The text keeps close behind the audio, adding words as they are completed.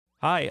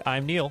Hi,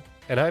 I'm Neil.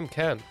 And I'm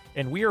Ken.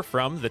 And we are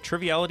from the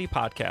Triviality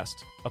Podcast,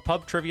 a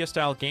pub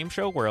trivia-style game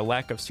show where a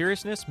lack of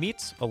seriousness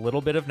meets a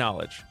little bit of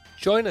knowledge.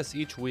 Join us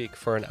each week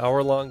for an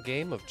hour-long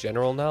game of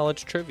general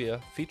knowledge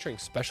trivia featuring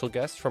special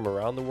guests from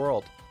around the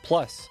world,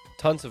 plus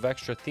tons of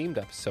extra themed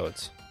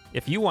episodes.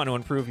 If you want to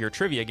improve your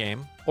trivia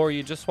game, or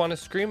you just want to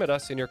scream at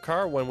us in your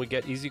car when we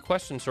get easy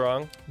questions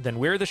wrong, then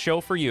we're the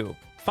show for you.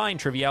 Find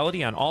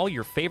Triviality on all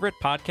your favorite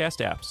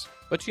podcast apps.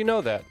 But you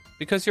know that,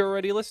 because you're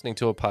already listening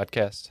to a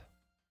podcast.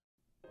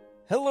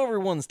 Hello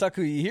everyone,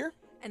 Stakuyi here.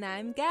 And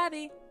I'm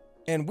Gabby.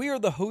 And we are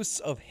the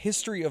hosts of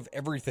History of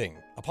Everything,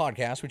 a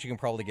podcast which you can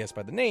probably guess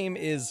by the name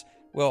is,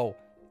 well,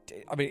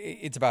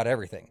 it's about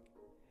everything.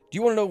 Do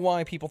you want to know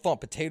why people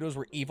thought potatoes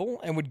were evil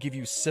and would give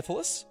you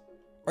syphilis?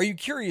 Are you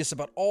curious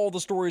about all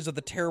the stories of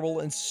the terrible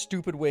and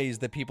stupid ways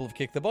that people have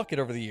kicked the bucket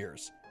over the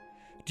years?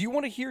 Do you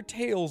want to hear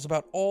tales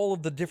about all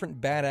of the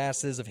different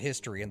badasses of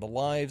history and the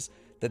lives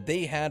that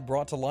they had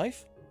brought to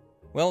life?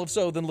 Well, if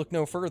so, then look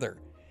no further.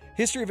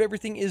 History of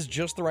Everything is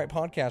just the right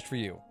podcast for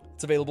you.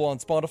 It's available on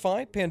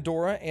Spotify,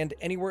 Pandora, and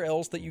anywhere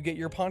else that you get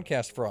your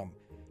podcast from.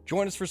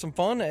 Join us for some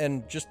fun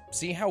and just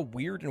see how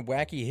weird and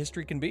wacky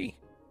history can be.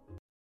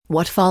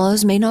 What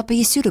follows may not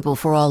be suitable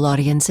for all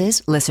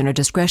audiences. Listener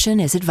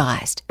discretion is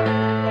advised.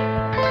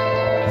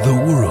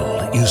 The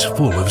world is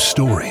full of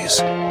stories.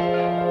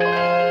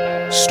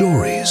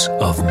 Stories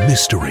of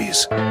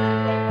mysteries,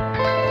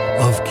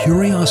 of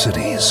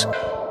curiosities,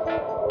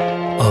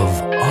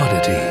 of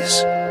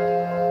oddities.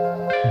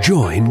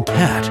 Join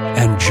Kat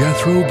and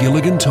Jethro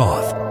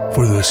Gilligan-Toth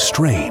for the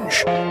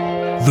strange,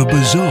 the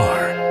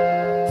bizarre,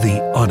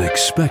 the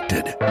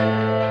unexpected,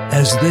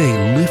 as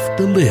they lift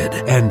the lid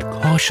and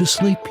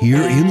cautiously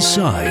peer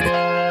inside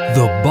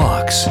the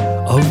box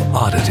of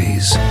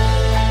oddities.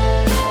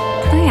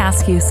 Can I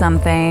ask you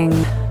something?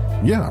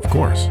 Yeah, of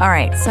course. All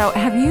right, so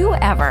have you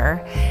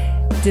ever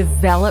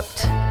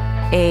developed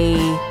a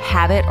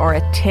habit or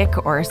a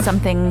tick or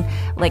something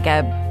like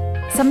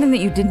something that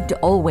you didn't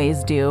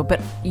always do,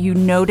 but you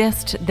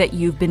noticed that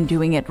you've been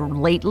doing it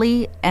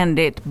lately and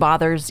it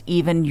bothers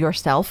even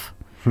yourself?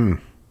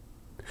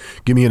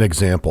 Give me an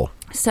example.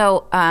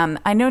 So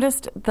I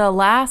noticed the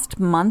last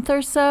month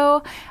or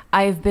so,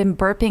 I've been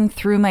burping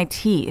through my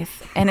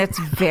teeth, and it's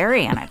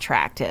very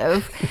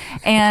unattractive,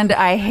 and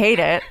I hate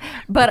it,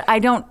 but I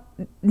don't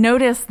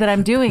notice that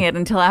I'm doing it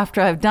until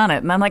after I've done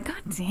it, and I'm like,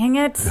 God dang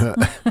it.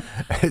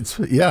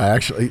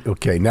 Actually,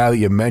 okay, now that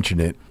you mention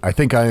it, I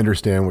think I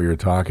understand what you're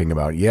talking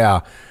about.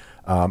 Yeah.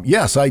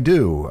 Yes, I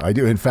do.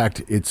 In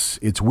fact,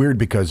 it's weird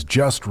because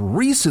just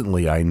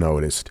recently I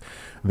noticed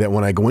that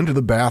when I go into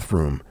the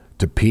bathroom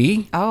to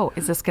pee. Oh,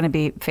 is this going to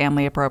be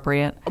family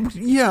appropriate?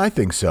 Yeah, I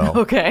think so.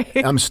 Okay.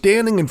 I'm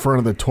standing in front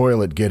of the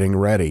toilet getting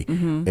ready,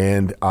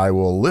 and I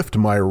will lift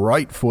my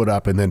right foot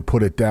up and then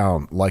put it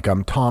down like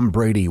I'm Tom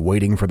Brady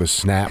waiting for the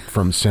snap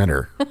from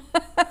center.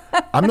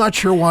 I'm not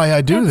sure why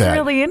I do that. That's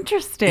really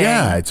interesting.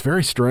 Yeah, it's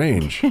very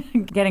strange.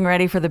 Getting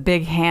ready for the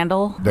big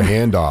handle. The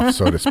handoff,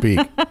 so to speak.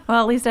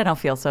 Well, at least I don't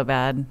feel so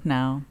bad,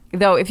 no.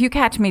 Though, if you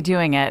catch me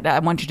doing it, I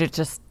want you to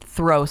just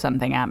throw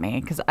something at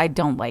me because I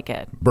don't like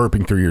it.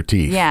 Burping through your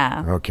teeth.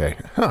 Yeah. Okay.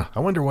 I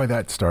wonder why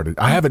that started.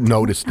 I haven't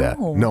noticed that.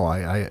 No,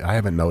 I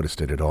haven't noticed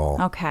it at all.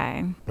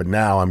 Okay. But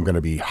now I'm going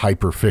to be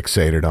hyper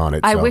fixated on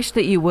it. I wish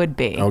that you would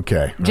be.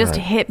 Okay. Just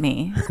hit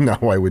me. No,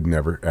 I would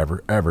never,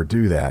 ever, ever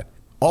do that.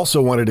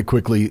 Also wanted to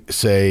quickly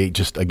say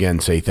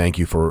thank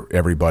you for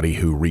everybody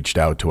who reached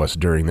out to us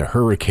during the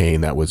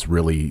hurricane. That was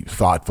really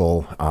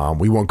thoughtful.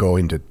 We won't go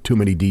into too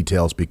many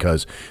details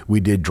because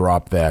we did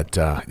drop that,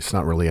 it's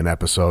not really an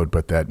episode,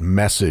 but that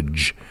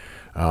message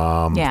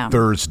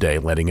Thursday,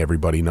 letting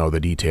everybody know the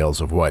details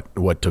of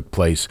what took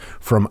place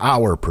from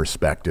our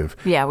perspective.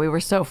 Yeah, we were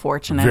so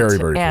fortunate. Very,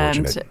 very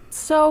fortunate. And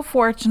so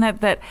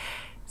fortunate that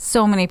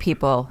so many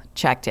people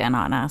checked in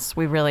on us.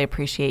 We really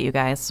appreciate you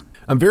guys.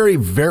 I'm very,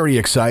 very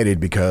excited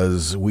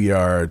because we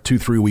are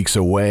 2-3 weeks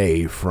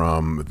away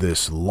from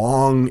this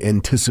long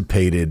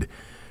anticipated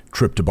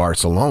trip to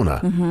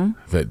Barcelona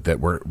that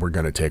we're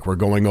going to take. We're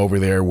going over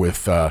there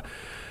with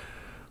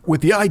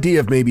the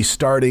idea of maybe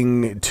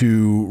starting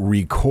to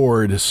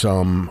record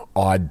some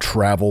odd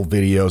travel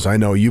videos. I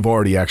know you've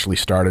already actually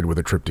started with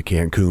a trip to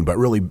Cancun, but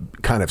really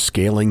kind of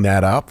scaling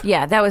that up.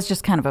 Yeah, that was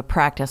just kind of a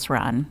practice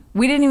run.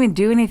 We didn't even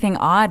do anything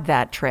odd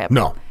that trip.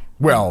 No.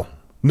 Well,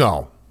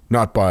 no.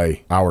 Not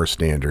by our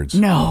standards.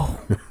 No.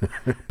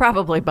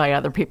 Probably by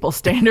other people's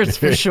standards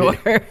for sure.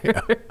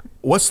 Yeah.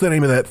 What's the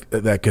name of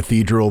that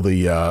cathedral?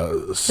 The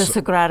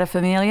Sagrada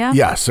Familia?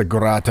 Yeah,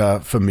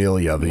 Sagrada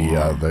Familia,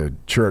 the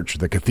church,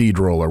 the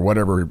cathedral, or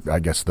whatever I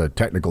guess the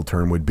technical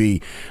term would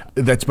be,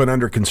 that's been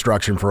under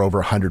construction for over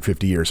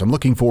 150 years. I'm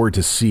looking forward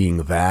to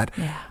seeing that.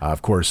 Yeah.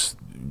 Of course,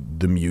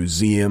 the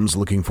museums,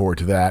 looking forward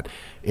to that.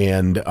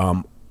 And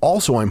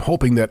also, I'm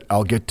hoping that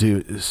I'll get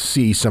to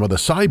see some of the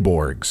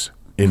cyborgs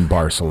in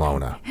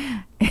Barcelona.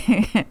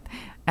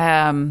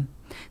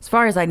 As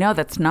far as I know,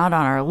 that's not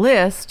on our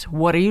list.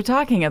 What are you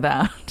talking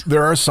about?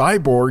 There are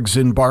cyborgs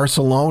in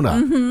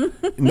Barcelona.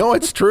 No,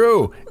 it's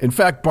true. In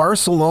fact,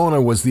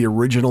 Barcelona was the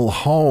original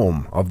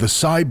home of the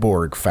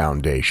Cyborg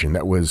Foundation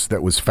that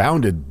was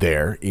founded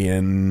there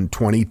in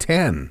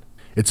 2010.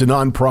 It's a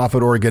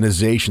nonprofit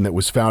organization that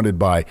was founded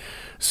by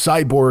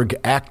cyborg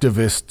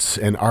activists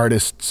and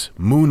artists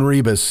Moon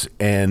Rebus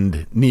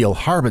and Neil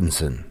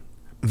Harbinson.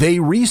 They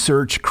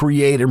research,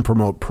 create, and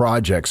promote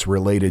projects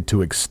related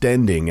to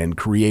extending and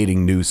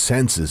creating new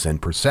senses and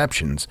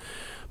perceptions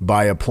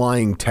by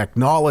applying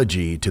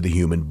technology to the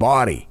human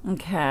body.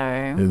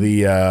 Okay.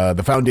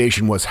 The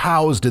foundation was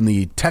housed in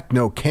the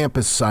Techno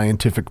Campus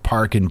Scientific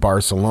Park in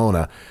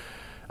Barcelona,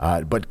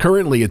 but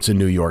currently it's in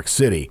New York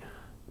City.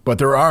 But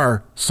there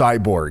are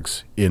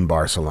cyborgs in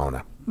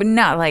Barcelona. But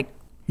not like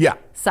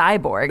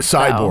cyborgs.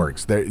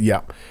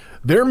 Cyborgs.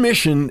 Their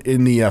mission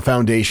in the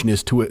foundation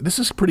is this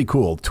is pretty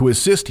cool, to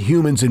assist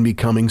humans in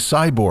becoming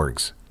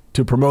cyborgs,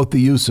 to promote the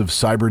use of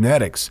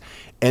cybernetics,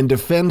 and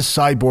defend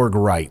cyborg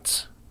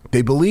rights.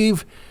 They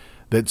believe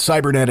that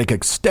cybernetic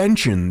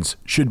extensions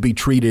should be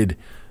treated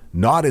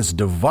not as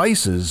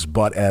devices,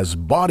 but as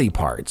body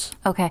parts.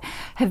 Okay.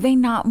 Have they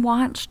not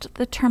watched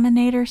the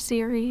Terminator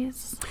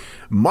series?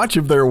 Much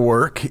of their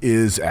work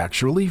is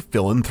actually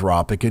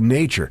philanthropic in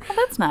nature. Oh,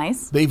 that's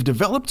nice. They've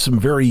developed some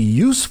very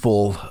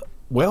useful,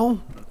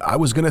 well, I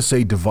was going to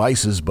say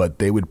devices, but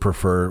they would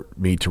prefer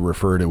me to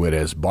refer to it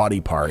as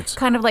body parts.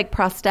 Kind of like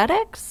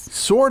prosthetics?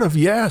 Sort of,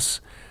 yes.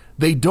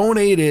 They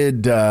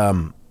donated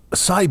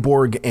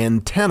cyborg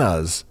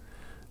antennas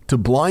to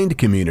blind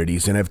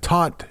communities and have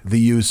taught the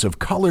use of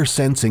color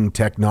sensing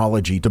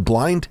technology to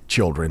blind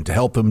children to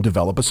help them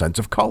develop a sense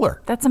of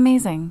color. That's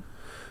amazing.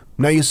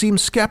 Now, you seem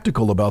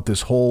skeptical about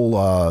this whole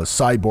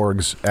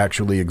cyborgs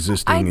actually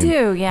existing. I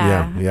do,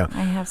 yeah. Yeah.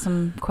 I have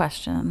some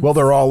questions. Well,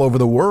 they're all over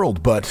the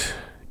world, but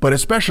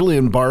especially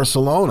in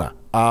Barcelona.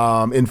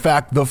 In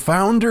fact, the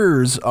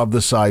founders of the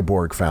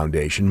Cyborg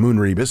Foundation, Moon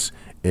Rebus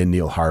and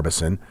Neil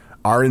Harbinson,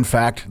 are in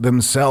fact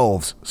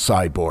themselves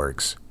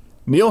cyborgs.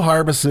 Neil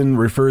Harbinson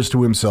refers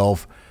to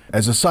himself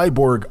as a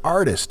cyborg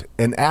artist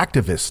and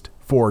activist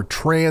for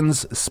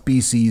trans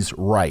species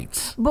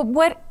rights. But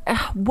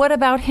what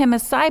about him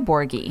as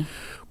cyborgy?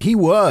 He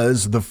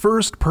was the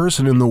first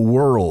person in the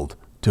world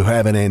to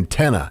have an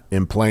antenna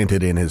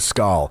implanted in his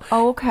skull.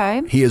 Oh,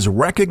 okay. He is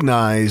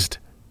recognized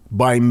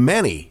by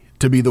many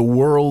to be the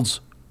world's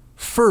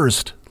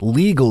first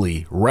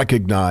legally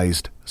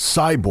recognized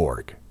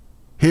cyborg.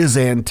 His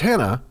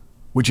antenna,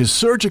 which is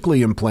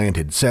surgically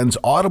implanted, sends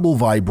audible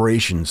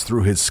vibrations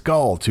through his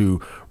skull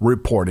to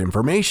report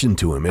information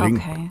to him. It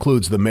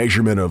includes the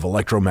measurement of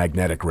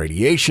electromagnetic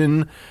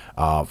radiation,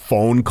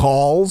 phone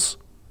calls,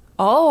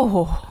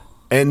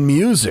 and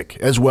music,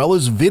 as well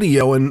as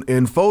video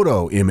and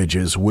photo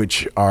images,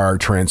 which are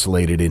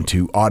translated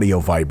into audio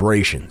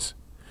vibrations.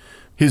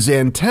 His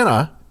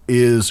antenna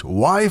is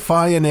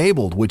Wi-Fi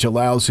enabled, which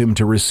allows him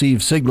to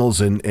receive signals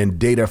and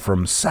data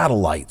from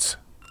satellites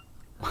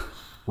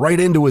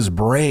right into his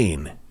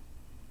brain.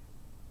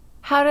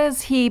 How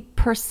does he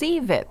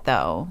perceive it,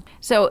 though?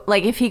 So,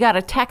 like, if he got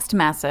a text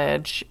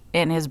message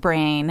in his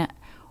brain,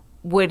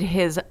 would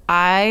his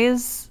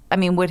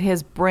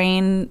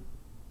brain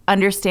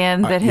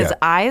understand that his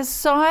eyes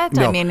saw it?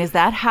 No. I mean, is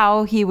that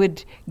how he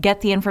would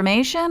get the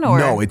information? Or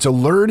No, it's a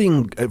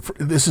learning.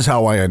 This is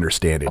how I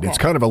understand it. Okay. It's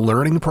kind of a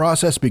learning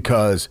process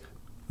because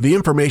the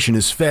information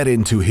is fed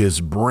into his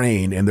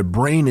brain, and the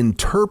brain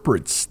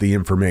interprets the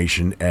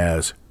information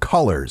as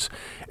colors.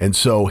 And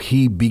so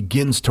he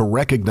begins to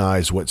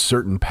recognize what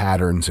certain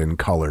patterns and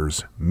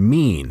colors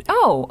mean.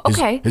 Oh,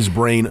 okay. His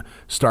brain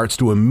starts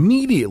to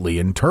immediately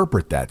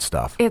interpret that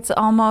stuff. It's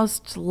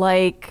almost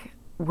like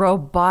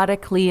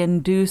robotically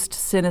induced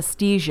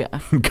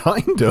synesthesia.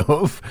 Kind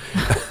of.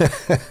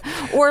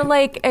 Or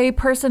like a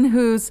person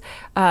who's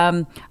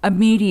a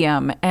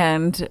medium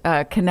and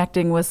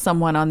connecting with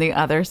someone on the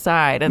other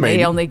side, and Maybe.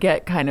 they only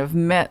get kind of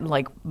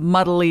like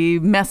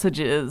muddly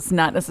messages,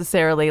 not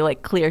necessarily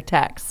like clear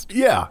text.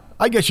 Yeah,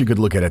 I guess you could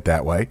look at it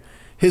that way.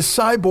 His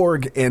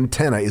cyborg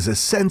antenna is a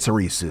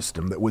sensory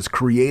system that was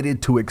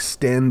created to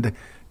extend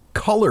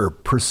color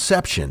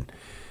perception.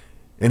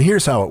 And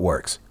here's how it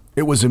works.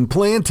 It was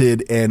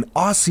implanted and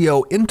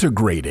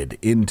osseointegrated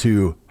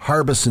into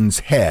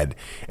Harbison's head,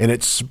 and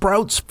it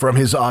sprouts from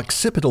his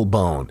occipital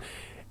bone.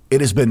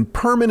 It has been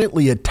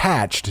permanently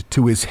attached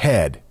to his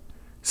head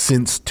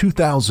since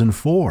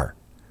 2004.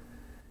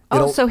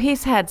 So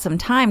he's had some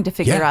time to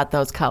figure out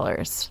those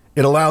colors.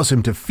 It allows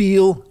him to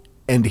feel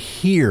and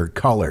hear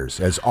colors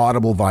as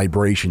audible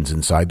vibrations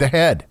inside the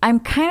head.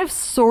 I'm kind of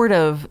sort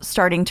of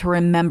starting to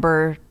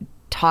remember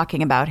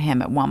talking about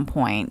him at one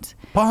point.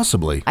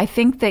 Possibly. I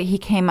think that he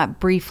came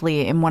up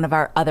briefly in one of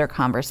our other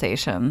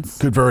conversations.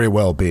 Could very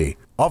well be.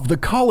 Of the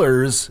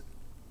colors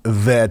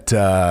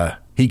that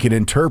he can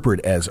interpret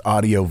as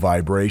audio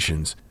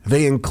vibrations,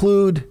 they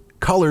include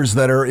colors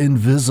that are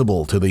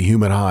invisible to the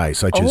human eye,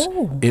 such as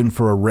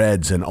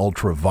infrareds and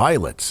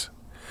ultraviolets.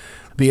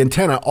 The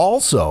antenna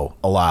also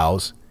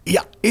allows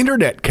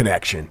internet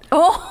connection.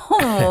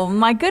 Oh,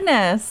 my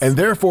goodness. And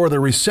therefore the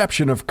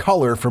reception of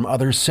color from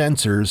other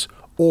sensors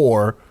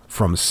or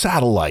from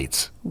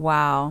satellites.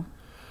 Wow.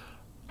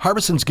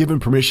 Harbison's given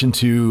permission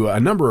to a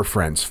number of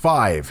friends,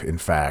 5 in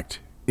fact,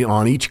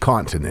 on each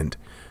continent,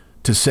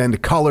 to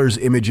send colors,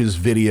 images,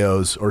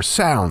 videos, or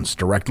sounds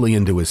directly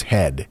into his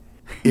head.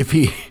 If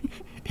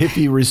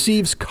he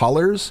receives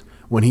colors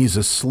when he's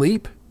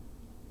asleep,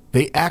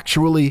 they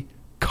actually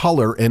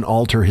color and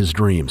alter his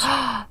dreams.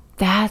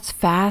 That's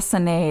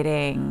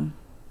fascinating.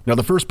 Now,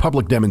 the first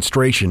public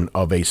demonstration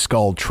of a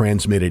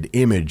skull-transmitted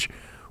image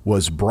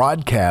was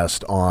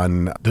broadcast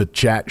on the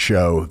chat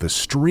show, The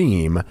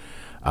Stream.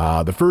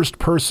 The first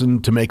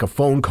person to make a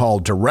phone call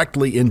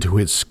directly into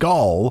his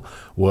skull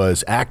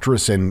was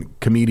actress and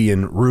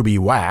comedian Ruby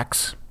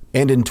Wax.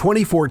 And in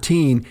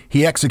 2014,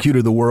 he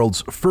executed the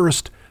world's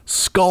first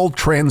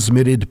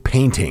skull-transmitted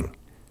painting.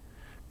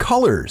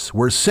 Colors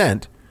were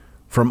sent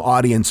from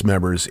audience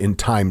members in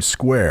Times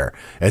Square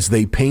as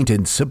they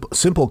painted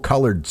simple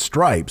colored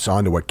stripes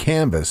onto a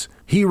canvas.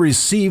 He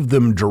received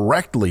them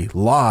directly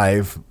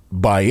live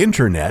by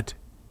internet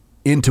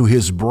into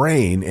his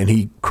brain, and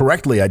he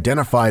correctly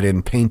identified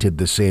and painted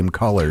the same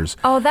colors.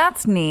 Oh,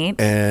 that's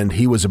neat. And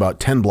he was about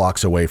 10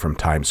 blocks away from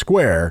Times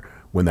Square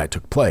when that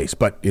took place.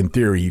 But in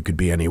theory, you could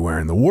be anywhere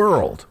in the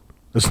world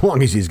as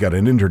long as he's got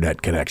an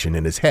internet connection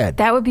in his head.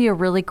 That would be a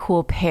really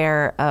cool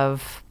pair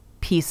of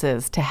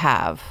pieces to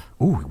have.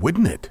 Ooh,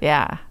 wouldn't it?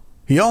 Yeah.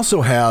 He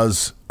also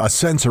has a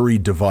sensory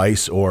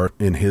device, or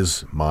in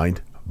his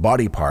mind,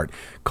 body part,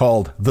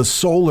 called the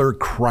solar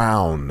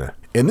crown.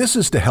 And this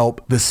is to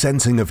help the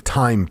sensing of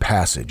time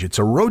passage. It's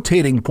a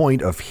rotating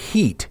point of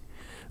heat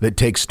that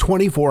takes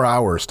 24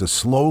 hours to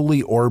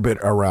slowly orbit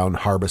around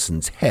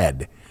Harbison's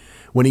head.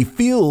 When he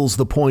feels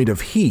the point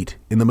of heat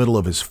in the middle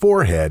of his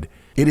forehead,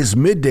 it is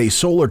midday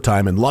solar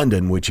time in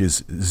London, which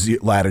is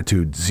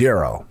latitude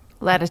 0.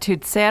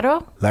 Latitude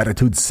Zero?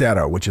 Latitude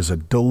Zero, which is a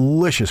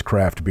delicious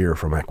craft beer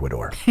from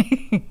Ecuador.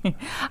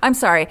 I'm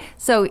sorry.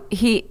 So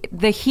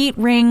the heat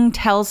ring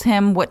tells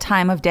him what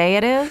time of day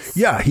it is?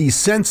 Yeah, he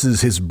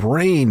senses, his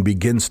brain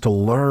begins to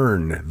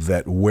learn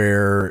that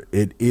where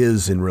it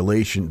is in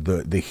relation,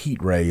 the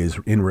heat ray is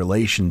in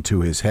relation to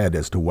his head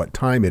as to what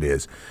time it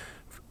is.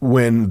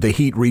 When the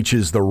heat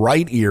reaches the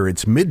right ear,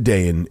 it's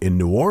midday in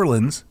New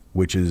Orleans,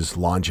 which is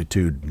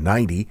longitude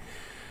 90.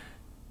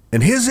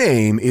 And his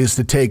aim is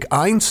to take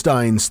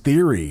Einstein's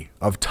theory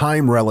of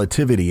time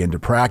relativity into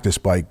practice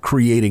by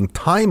creating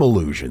time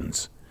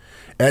illusions.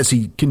 As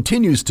he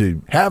continues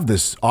to have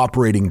this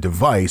operating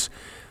device,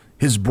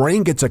 his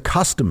brain gets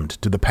accustomed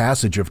to the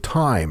passage of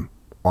time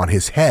on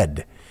his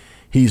head.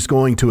 He's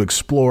going to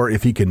explore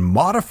if he can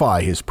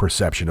modify his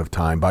perception of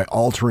time by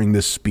altering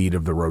the speed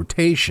of the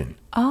rotation.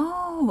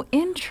 Oh,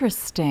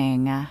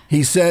 interesting.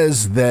 He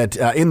says that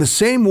in the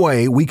same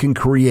way we can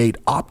create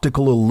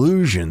optical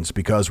illusions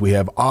because we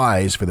have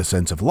eyes for the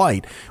sense of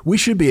light, we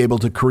should be able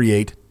to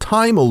create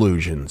time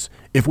illusions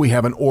if we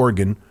have an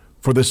organ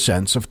for the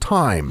sense of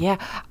time. Yeah,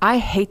 I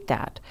hate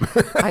that.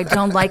 I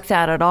don't like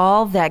that at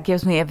all. That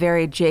gives me a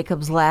very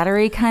Jacob's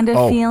Ladder-y kind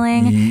of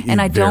feeling,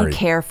 and I don't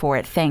care for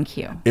it. Thank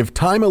you. If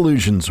time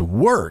illusions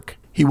work,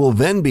 he will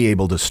then be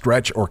able to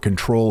stretch or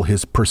control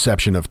his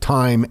perception of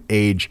time,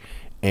 age,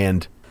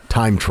 and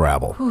time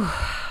travel.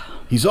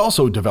 He's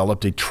also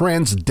developed a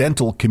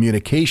transdental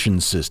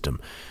communication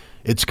system.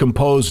 It's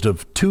composed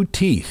of 2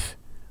 teeth,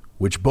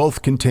 which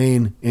both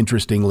contain,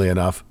 interestingly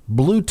enough,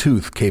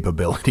 Bluetooth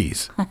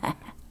capabilities.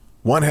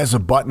 One has a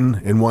button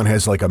and one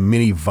has like a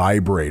mini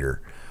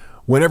vibrator.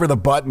 Whenever the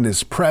button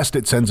is pressed,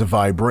 it sends a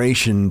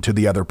vibration to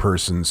the other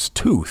person's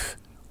tooth.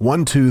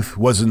 One tooth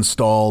was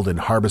installed in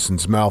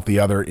Harbison's mouth, the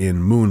other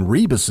in Moon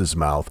Rebus's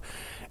mouth,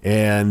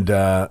 and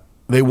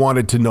they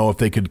wanted to know if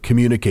they could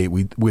communicate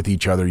with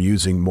each other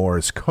using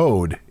Morse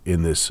code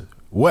in this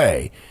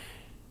way,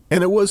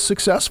 and it was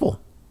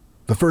successful.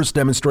 The first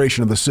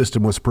demonstration of the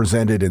system was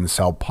presented in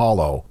Sao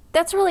Paulo.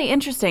 That's really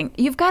interesting.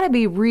 You've got to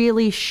be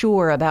really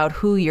sure about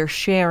who you're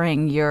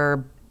sharing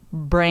your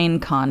brain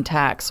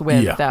contacts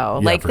with, though.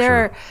 Yeah, like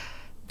sure.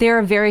 There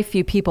are very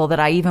few people that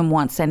I even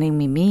want sending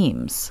me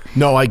memes.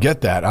 No, I get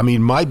that. I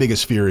mean, my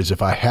biggest fear is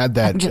if I had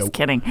that... I'm just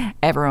kidding.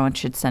 Everyone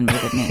should send me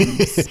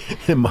the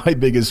memes. My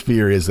biggest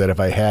fear is that if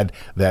I had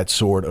that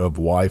sort of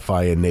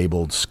Wi-Fi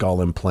enabled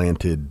skull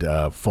implanted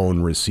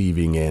phone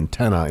receiving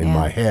antenna in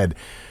my head,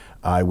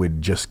 I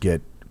would just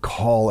get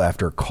call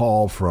after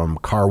call from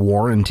car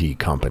warranty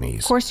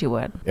companies. Of course you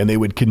would. And they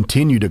would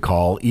continue to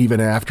call even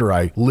after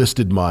I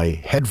listed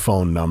my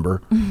headphone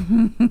number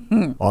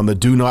on the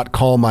do not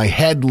call my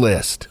head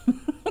list.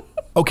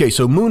 Okay,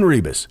 so Moon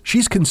Rebus,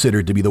 she's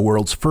considered to be the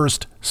world's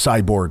first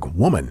cyborg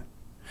woman.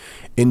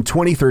 In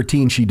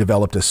 2013, she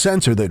developed a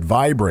sensor that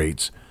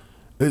vibrates.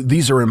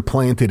 These are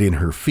implanted in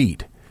her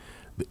feet.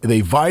 They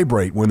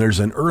vibrate when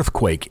there's an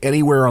earthquake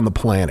anywhere on the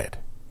planet.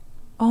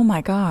 Oh my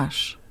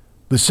gosh.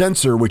 The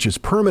sensor, which is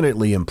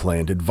permanently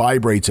implanted,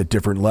 vibrates at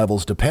different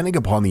levels depending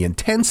upon the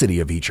intensity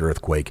of each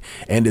earthquake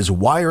and is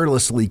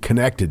wirelessly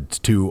connected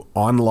to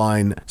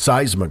online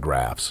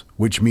seismographs,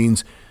 which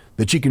means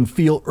that she can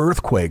feel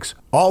earthquakes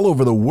all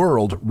over the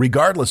world,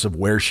 regardless of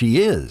where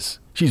she is.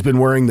 She's been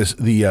wearing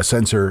the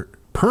sensor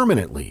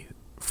permanently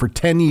for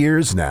 10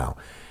 years now.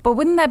 But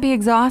wouldn't that be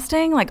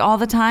exhausting? Like all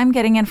the time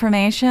getting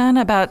information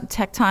about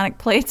tectonic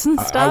plates and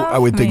stuff? I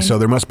would think so.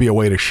 There must be a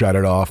way to shut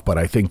it off, but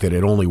I think that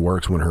it only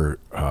works when her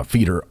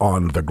feet are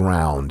on the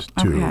ground,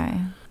 too. Okay.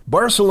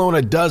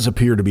 Barcelona does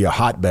appear to be a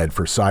hotbed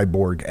for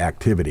cyborg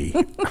activity.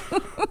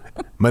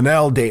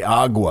 Manel de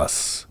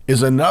Aguas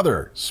is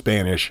another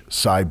Spanish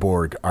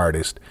cyborg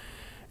artist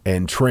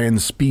and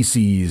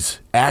trans-species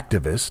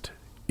activist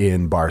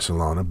in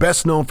Barcelona,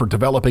 best known for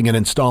developing and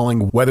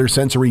installing weather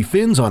sensory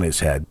fins on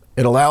his head.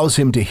 It allows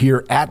him to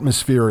hear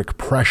atmospheric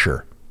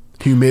pressure,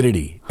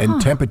 humidity,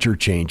 and temperature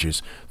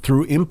changes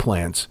through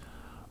implants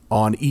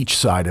on each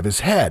side of his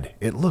head.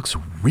 It looks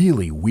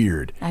really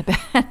weird. I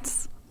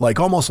bet.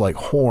 Almost like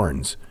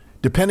horns.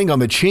 Depending on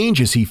the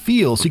changes he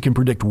feels, he can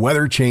predict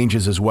weather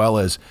changes as well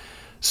as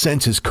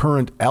sense his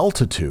current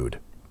altitude.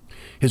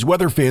 His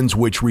weather fins,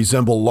 which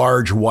resemble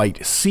large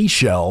white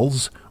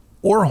seashells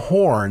or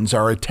horns,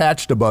 are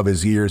attached above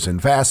his ears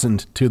and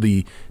fastened to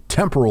the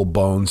temporal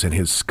bones in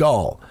his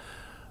skull.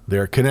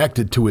 They're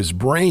connected to his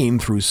brain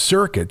through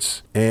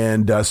circuits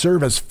and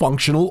serve as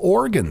functional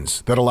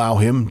organs that allow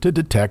him to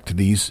detect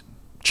these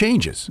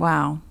changes.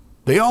 Wow.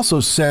 They also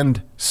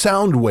send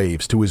sound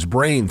waves to his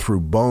brain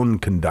through bone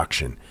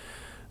conduction.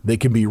 They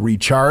can be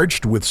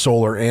recharged with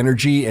solar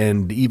energy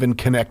and even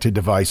connect to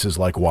devices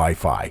like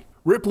Wi-Fi.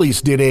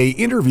 Ripley's did a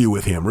interview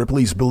with him,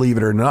 Ripley's Believe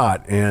It or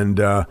Not,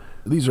 and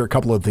these are a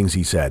couple of things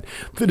he said.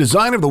 The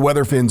design of the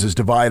weather fins is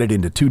divided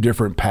into two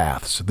different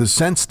paths, the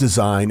sense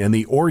design and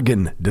the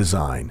organ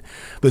design.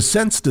 The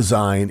sense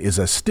design is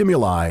a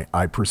stimuli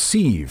I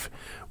perceive,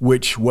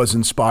 which was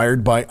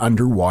inspired by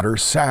underwater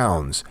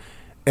sounds,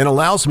 and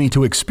allows me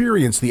to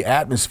experience the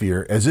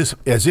atmosphere as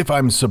if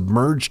I'm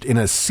submerged in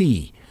a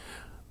sea.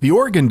 The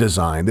organ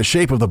design, the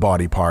shape of the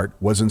body part,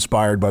 was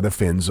inspired by the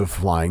fins of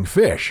flying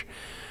fish.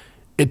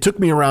 It took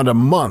me around a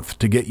month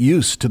to get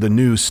used to the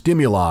new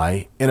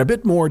stimuli and a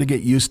bit more to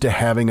get used to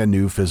having a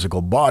new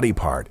physical body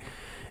part.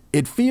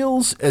 It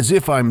feels as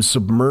if I'm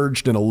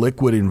submerged in a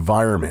liquid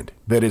environment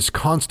that is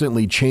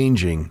constantly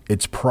changing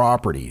its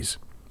properties.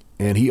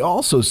 And he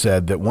also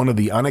said that one of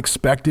the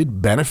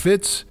unexpected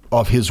benefits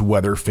of his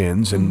weather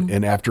fins,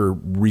 and after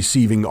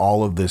receiving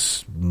all of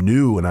this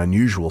new and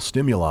unusual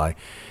stimuli,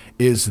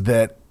 is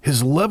that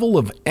his level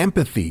of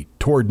empathy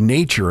toward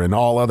nature and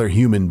all other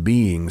human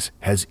beings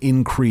has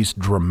increased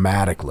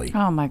dramatically.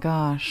 Oh my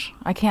gosh.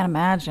 I can't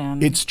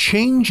imagine. It's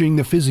changing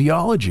the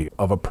physiology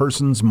of a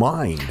person's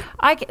mind.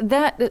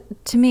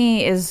 That to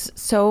me is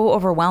so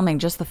overwhelming,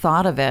 just the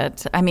thought of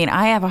it. I mean,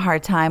 I have a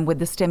hard time with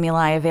the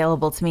stimuli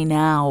available to me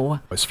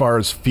now. As far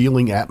as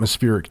feeling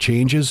atmospheric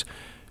changes,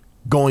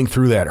 going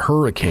through that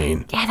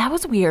hurricane. Yeah, that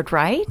was weird,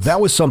 right? That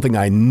was something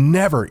I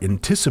never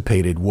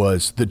anticipated,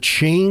 was the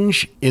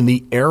change in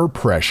the air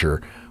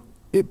pressure.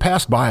 It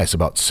passed by us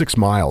about 6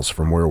 miles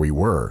from where we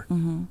were.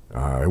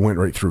 I went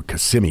right through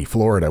Kissimmee,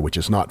 Florida, which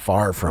is not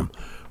far from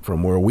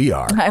where we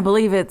are. I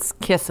believe it's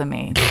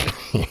Kissimmee.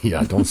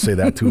 Yeah, don't say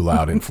that too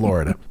loud in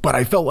Florida. But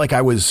I felt like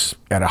I was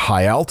at a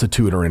high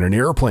altitude or in an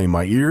airplane.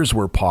 My ears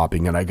were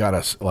popping and I got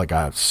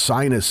a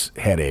sinus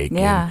headache.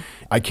 Yeah. And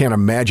I can't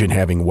imagine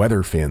having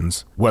weather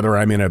fins, whether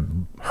I'm in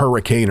a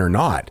hurricane or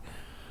not.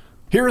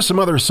 Here are some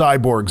other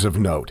cyborgs of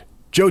note.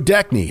 Joe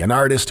Deckney, an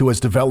artist who has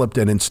developed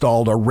and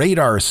installed a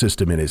radar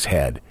system in his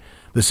head.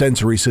 The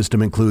sensory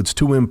system includes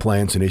 2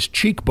 implants in his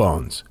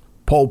cheekbones.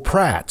 Paul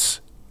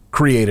Prats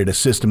created a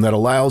system that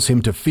allows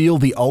him to feel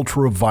the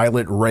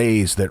ultraviolet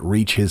rays that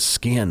reach his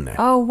skin.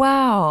 Oh,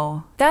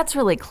 wow. That's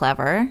really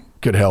clever.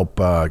 Could help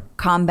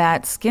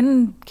combat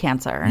skin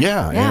cancer.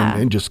 Yeah.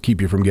 And just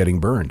keep you from getting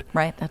burned.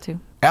 Right, that too.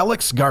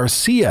 Alex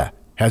Garcia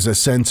has a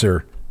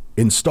sensor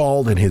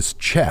installed in his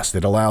chest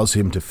that allows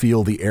him to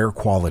feel the air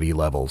quality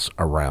levels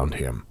around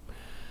him.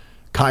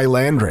 Kai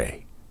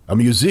Landre, a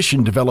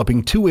musician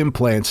developing 2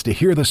 implants to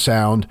hear the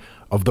sound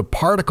of the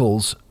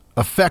particles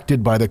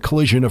affected by the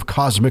collision of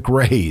cosmic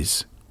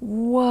rays.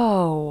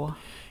 Whoa.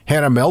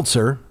 Hannah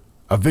Meltzer,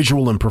 a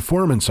visual and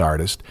performance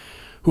artist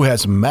who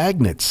has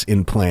magnets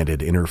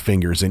implanted in her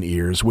fingers and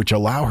ears which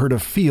allow her to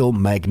feel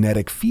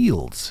magnetic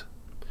fields.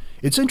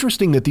 It's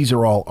interesting that these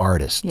are all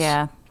artists.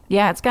 Yeah.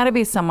 Yeah, it's got to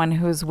be someone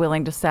who's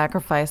willing to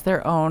sacrifice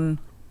their own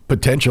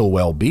potential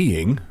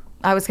well-being.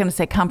 I was going to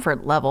say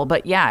comfort level,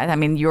 but yeah, I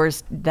mean,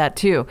 yours, that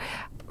too,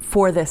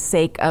 for the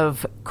sake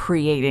of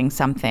creating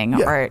something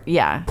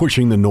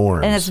pushing the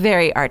norms. And it's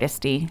very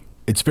artisty.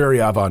 It's very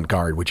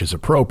avant-garde, which is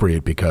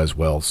appropriate because,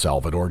 well,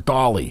 Salvador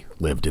Dali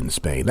lived in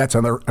Spain. That's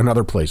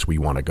another place we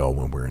want to go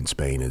when we're in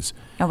Spain.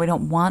 No, we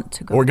don't want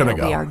to go. We're going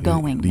to go. We are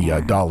going the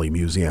there. Dali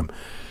Museum.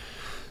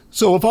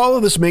 So if all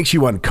of this makes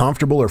you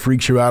uncomfortable or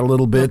freaks you out a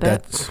little bit,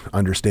 that's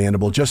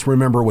understandable. Just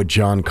remember what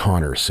John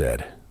Connor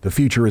said. The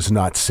future is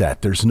not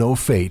set. There's no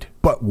fate,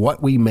 but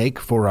what we make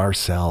for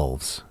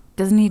ourselves.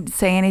 Doesn't he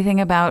say anything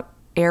about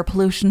air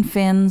pollution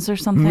fins or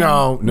something?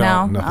 No,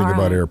 nothing All about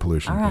right. air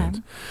pollution All right.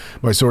 fins.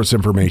 My source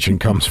information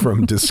comes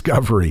from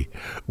Discovery,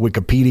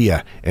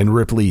 Wikipedia, and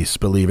Ripley's,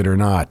 believe it or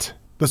not.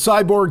 The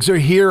cyborgs are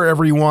here,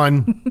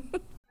 everyone.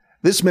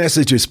 This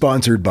message is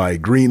sponsored by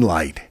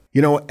Greenlight.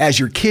 You know, as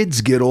your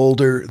kids get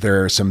older,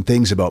 there are some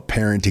things about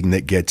parenting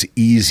that gets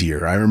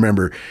easier. I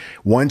remember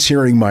once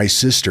hearing my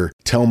sister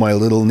tell my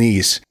little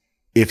niece,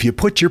 "If you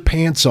put your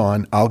pants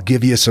on, I'll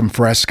give you some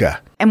Fresca."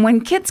 And when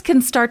kids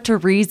can start to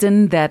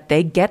reason that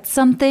they get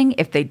something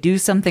if they do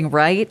something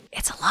right,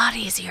 it's a lot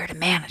easier to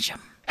manage them.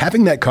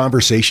 Having that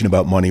conversation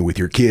about money with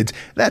your kids,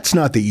 that's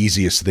not the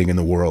easiest thing in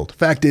the world.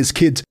 Fact is,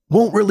 kids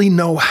won't really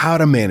know how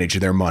to manage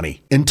their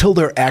money until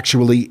they're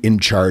actually in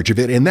charge of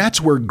it, and that's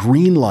where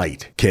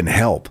Greenlight can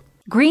help.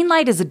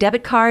 Greenlight is a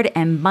debit card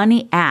and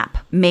money app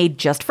made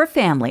just for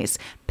families.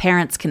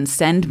 Parents can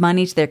send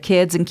money to their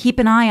kids and keep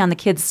an eye on the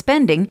kids'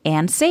 spending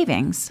and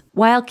savings,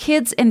 while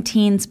kids and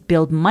teens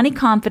build money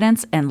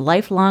confidence and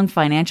lifelong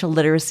financial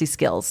literacy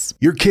skills.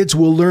 Your kids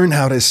will learn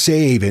how to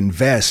save,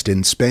 invest,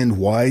 and spend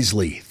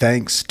wisely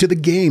thanks to the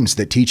games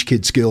that teach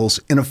kids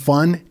skills in a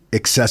fun,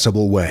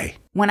 accessible way.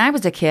 When I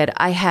was a kid,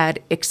 I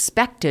had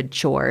expected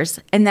chores,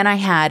 and then I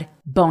had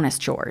bonus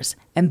chores.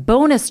 And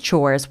bonus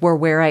chores were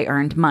where I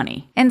earned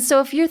money. And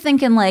so if you're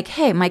thinking like,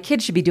 hey, my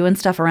kid should be doing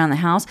stuff around the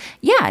house,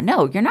 yeah,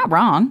 no, you're not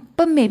wrong.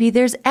 But maybe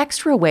there's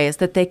extra ways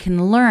that they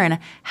can learn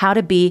how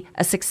to be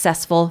a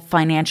successful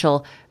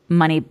financial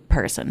money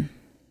person.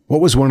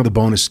 What was one of the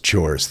bonus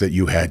chores that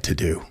you had to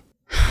do?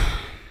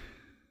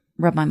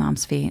 Rub my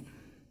mom's feet.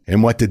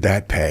 And what did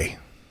that pay?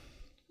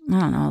 I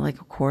don't know, like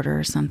a quarter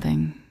or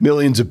something.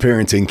 Millions of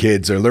parents and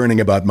kids are learning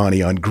about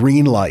money on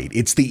Greenlight.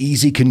 It's the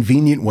easy,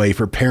 convenient way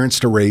for parents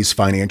to raise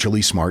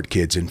financially smart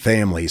kids and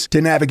families to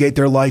navigate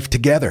their life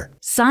together.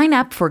 Sign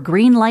up for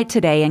Greenlight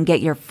today and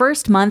get your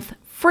first month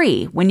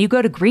free when you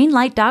go to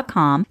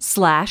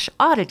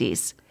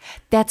greenlight.com/oddities.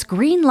 That's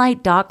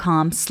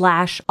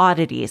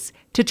greenlight.com/oddities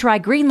to try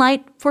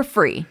Greenlight for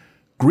free.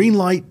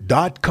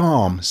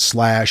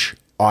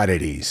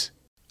 Greenlight.com/oddities.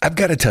 I've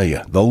got to tell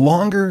you, the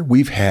longer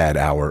we've had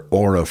our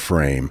Aura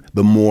frame,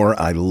 the more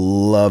I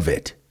love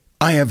it.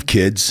 I have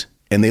kids,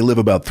 and they live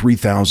about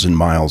 3,000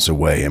 miles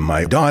away, and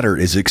my daughter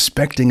is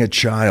expecting a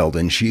child,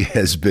 and she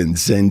has been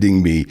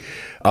sending me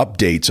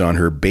updates on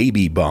her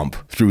baby bump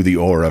through the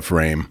Aura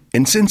frame.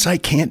 And since I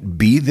can't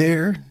be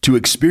there to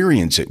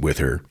experience it with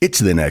her, it's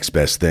the next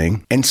best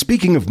thing. And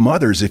speaking of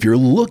mothers, if you're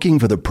looking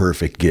for the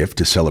perfect gift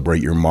to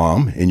celebrate your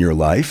mom in your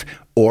life,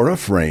 Aura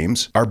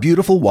frames are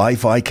beautiful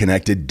Wi-Fi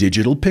connected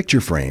digital picture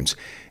frames.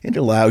 It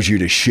allows you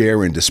to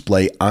share and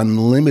display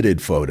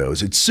unlimited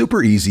photos. It's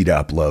super easy to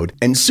upload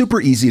and super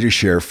easy to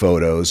share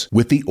photos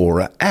with the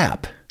Aura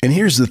app. And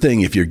here's the thing,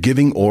 if you're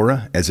giving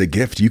Aura as a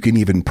gift, you can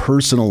even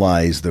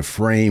personalize the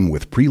frame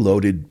with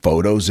preloaded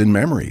photos and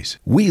memories.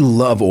 We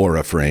love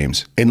Aura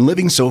frames, and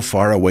living so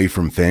far away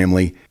from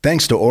family,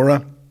 thanks to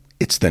Aura,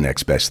 it's the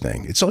next best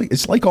thing. It's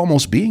like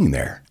almost being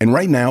there. And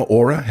right now,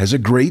 Aura has a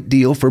great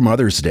deal for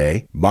Mother's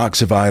Day.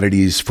 Box of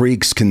Oddities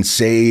freaks can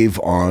save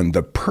on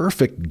the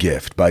perfect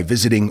gift by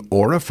visiting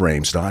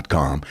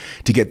auraframes.com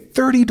to get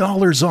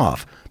 $30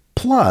 off,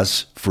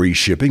 plus free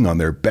shipping on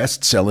their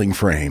best-selling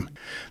frame.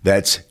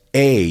 That's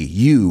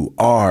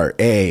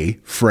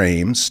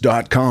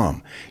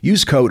auraframes.com.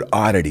 Use code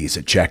oddities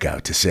at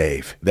checkout to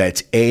save.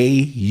 That's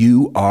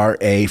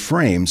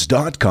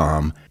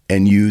auraframes.com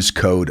and use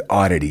code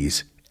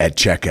oddities at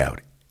checkout,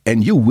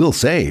 and you will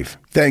save.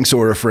 Thanks,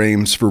 Aura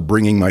Frames, for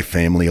bringing my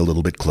family a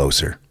little bit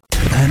closer.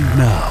 And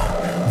now,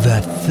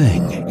 that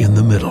thing in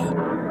the middle.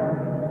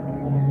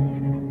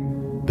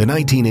 The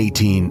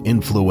 1918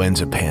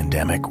 influenza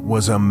pandemic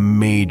was a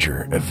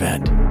major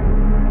event.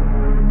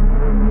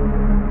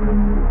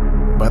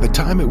 By the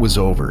time it was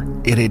over,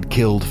 it had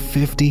killed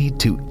 50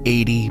 to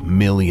 80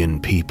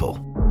 million people.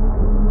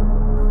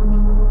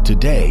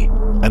 Today,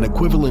 an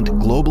equivalent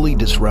globally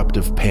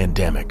disruptive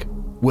pandemic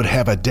would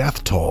have a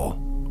death toll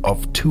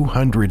of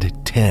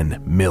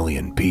 210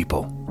 million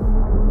people.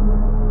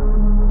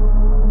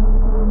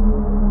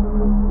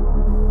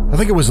 I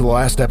think it was the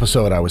last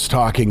episode I was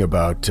talking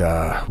about,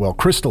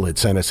 Crystal had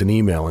sent us an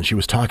email, and she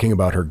was talking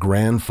about her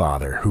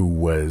grandfather who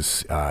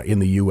was in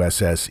the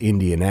USS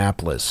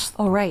Indianapolis.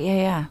 Oh, right,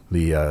 yeah.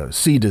 The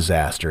sea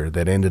disaster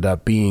that ended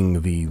up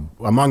being the,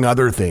 among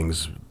other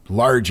things,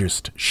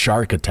 largest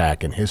shark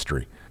attack in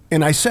history.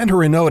 And I sent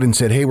her a note and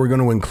said, hey, we're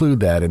going to include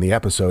that in the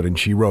episode. And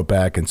she wrote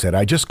back and said,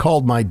 I just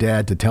called my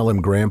dad to tell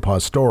him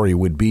Grandpa's story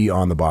would be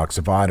on the Box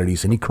of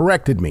Oddities, and he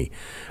corrected me.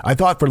 I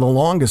thought for the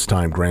longest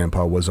time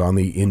Grandpa was on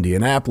the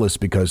Indianapolis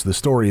because the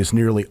story is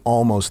nearly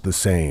almost the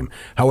same.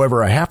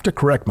 However, I have to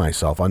correct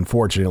myself,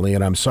 unfortunately,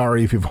 and I'm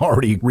sorry if you've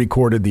already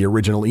recorded the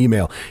original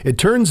email. It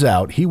turns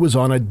out he was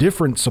on a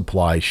different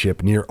supply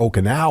ship near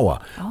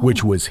Okinawa,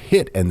 which was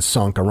hit and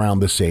sunk around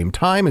the same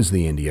time as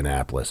the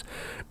Indianapolis.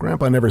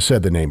 Grandpa never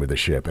said the name of the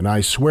ship. And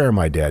I swear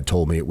my dad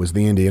told me it was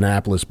the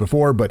Indianapolis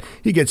before, but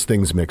he gets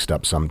things mixed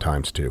up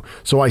sometimes too.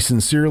 So I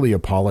sincerely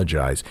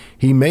apologize.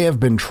 He may have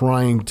been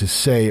trying to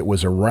say it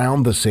was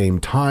around the same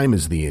time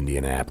as the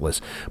Indianapolis,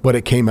 but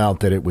it came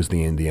out that it was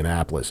the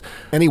Indianapolis.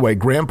 Anyway,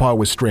 Grandpa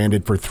was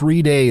stranded for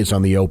 3 days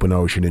on the open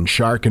ocean in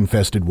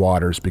shark-infested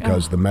waters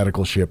because the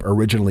medical ship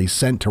originally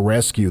sent to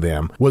rescue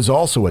them was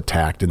also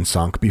attacked and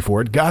sunk before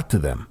it got to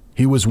them.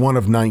 He was one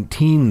of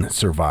 19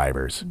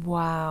 survivors.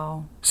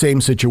 Wow.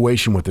 Same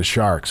situation with the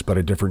sharks, but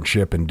a different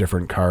ship and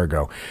different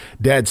cargo.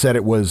 Dad said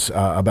it was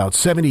about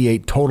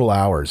 78 total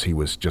hours he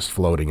was just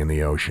floating in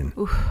the ocean.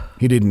 Oof.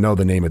 He didn't know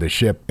the name of the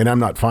ship, and I'm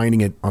not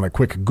finding it on a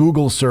quick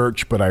Google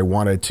search, but I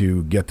wanted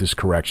to get this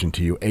correction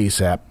to you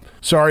ASAP.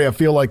 Sorry, I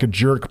feel like a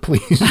jerk.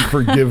 Please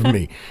forgive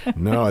me.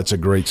 No, it's a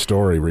great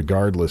story,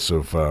 regardless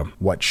of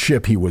what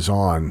ship he was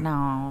on.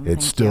 No,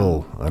 it's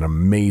still an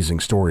amazing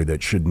story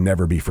that should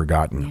never be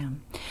forgotten.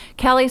 Yeah.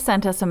 Kelly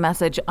sent us a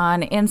message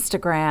on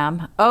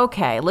Instagram.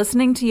 Okay,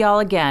 listening to y'all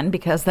again,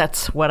 because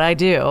that's what I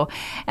do.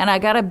 And I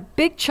got a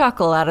big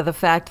chuckle out of the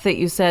fact that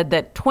you said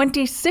that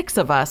 26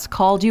 of us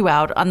called you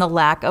out on the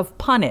lack of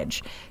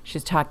punnage.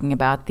 She's talking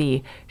about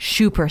the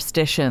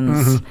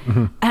superstitions.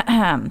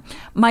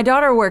 My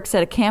daughter works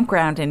at a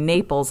campground in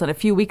Naples, and a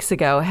few weeks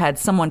ago had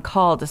someone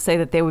call to say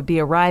that they would be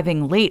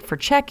arriving late for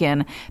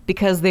check-in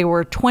because there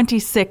were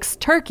 26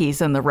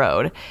 turkeys in the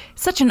road.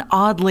 Such an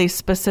oddly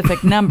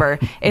specific number.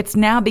 It's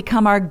now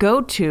become our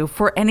go-to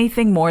for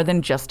anything more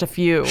than just a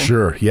few.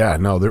 Sure, yeah,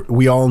 no,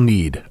 we all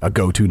need a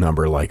go-to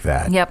number like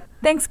that. Yep.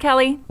 Thanks,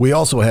 Kelly. We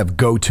also have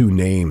go-to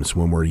names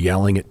when we're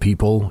yelling at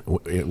people,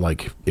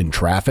 like in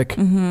traffic.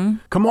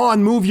 Come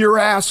on, move your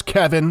ass,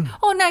 Kevin.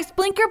 Oh, nice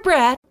blinker,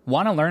 Brett.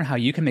 Want to learn how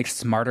you can make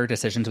smarter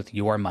decisions with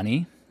your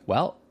money?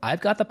 Well,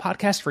 I've got the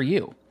podcast for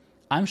you.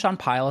 I'm Sean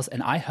Piles,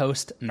 and I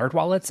host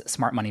NerdWallet's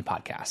Smart Money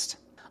Podcast.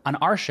 On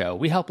our show,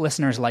 we help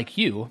listeners like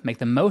you make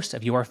the most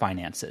of your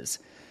finances.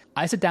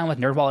 I sit down with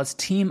NerdWallet's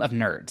team of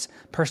nerds,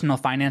 personal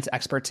finance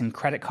experts in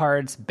credit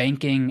cards,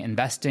 banking,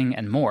 investing,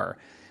 and more.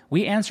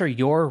 We answer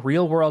your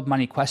real-world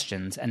money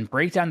questions and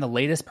break down the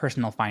latest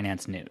personal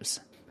finance news.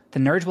 The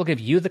nerds will give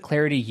you the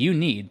clarity you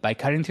need by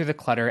cutting through the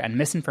clutter and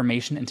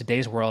misinformation in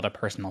today's world of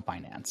personal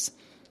finance.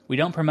 We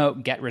don't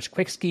promote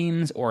get-rich-quick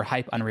schemes or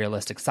hype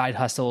unrealistic side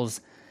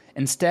hustles.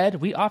 Instead,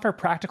 we offer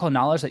practical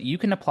knowledge that you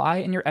can apply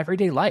in your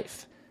everyday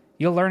life.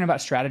 You'll learn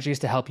about strategies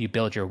to help you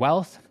build your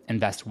wealth,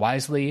 invest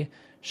wisely,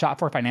 shop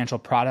for financial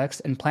products,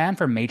 and plan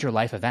for major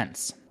life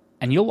events.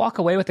 And you'll walk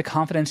away with the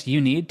confidence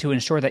you need to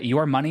ensure that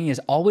your money is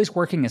always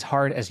working as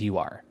hard as you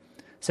are.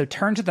 So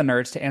turn to the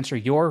nerds to answer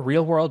your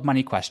real-world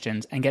money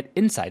questions and get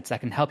insights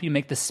that can help you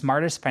make the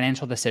smartest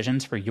financial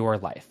decisions for your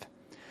life.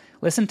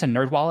 Listen to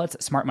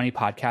NerdWallet's Smart Money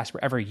Podcast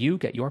wherever you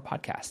get your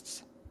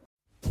podcasts.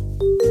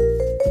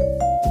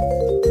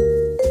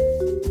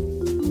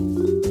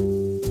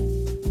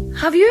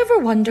 Have you ever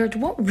wondered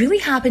what really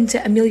happened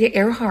to Amelia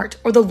Earhart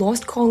or the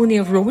lost colony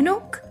of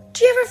Roanoke?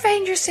 Do you ever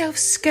find yourself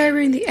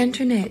scouring the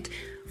internet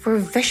for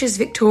vicious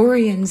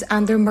Victorians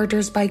and their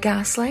murders by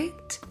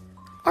gaslight?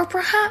 Or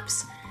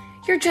perhaps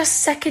you're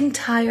just sick and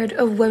tired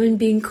of women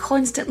being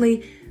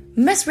constantly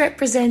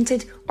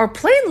misrepresented or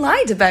plain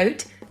lied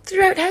about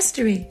throughout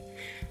history?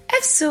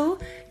 If so,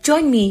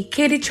 join me,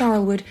 Katie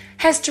Charlwood,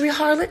 history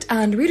harlot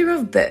and reader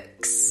of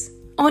books,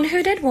 on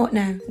Who Did What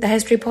Now, the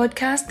history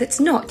podcast that's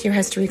not your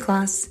history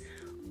class.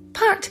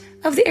 Part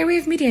of the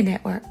Airwave Media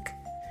Network.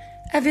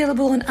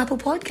 Available on Apple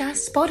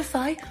Podcasts,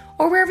 Spotify,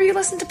 or wherever you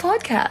listen to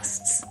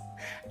podcasts.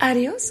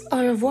 Adios,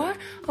 au revoir,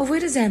 auf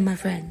Wiedersehen, my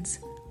friends.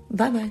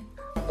 Bye-bye.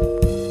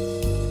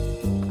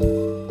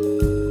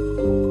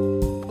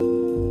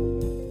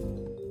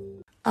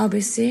 I'll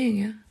be seeing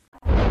you.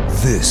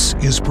 This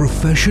is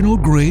professional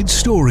grade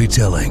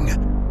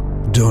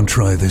storytelling. Don't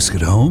try this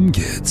at home,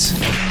 kids.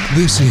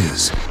 This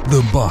is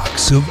the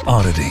Box of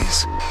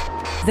Oddities.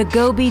 The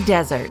Gobi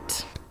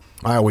Desert.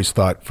 I always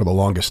thought for the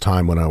longest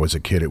time when I was a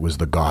kid it was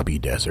the Gobi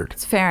Desert.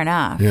 It's fair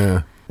enough.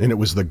 Yeah, and it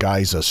was the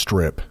Giza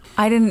Strip.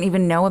 I didn't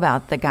even know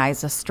about the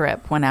Giza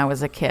Strip when I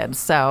was a kid,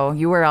 so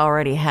you were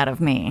already ahead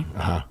of me.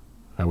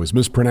 I was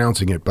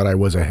mispronouncing it, but I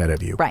was ahead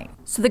of you. Right.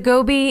 So the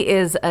Gobi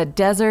is a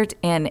desert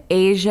in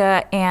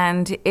Asia,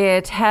 and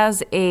it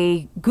has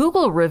a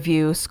Google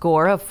review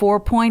score of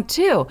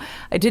 4.2.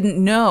 I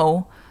didn't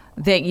know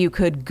that you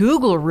could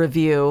Google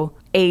review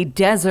a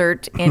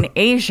desert in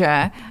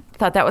Asia.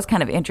 Thought that was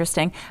kind of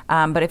interesting.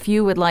 But if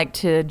you would like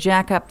to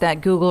jack up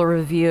that Google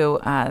review,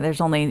 there's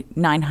only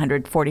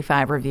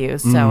 945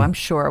 reviews, so I'm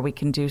sure we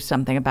can do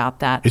something about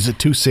that. Is it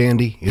too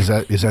sandy? Is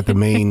that the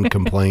main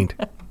complaint?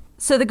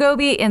 So the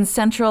Gobi in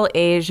Central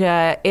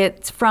Asia,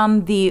 it's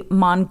from the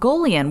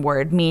Mongolian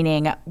word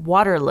meaning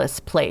waterless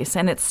place,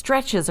 and it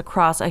stretches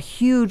across a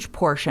huge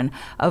portion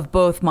of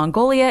both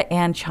Mongolia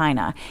and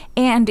China.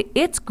 And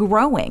it's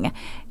growing.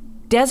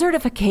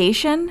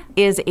 Desertification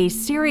is a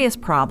serious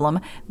problem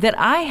that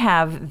I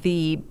have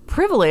the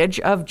privilege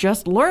of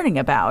just learning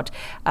about.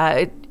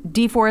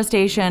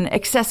 Deforestation,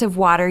 excessive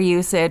water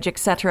usage,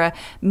 etc.,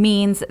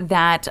 means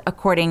that,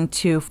 according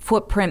to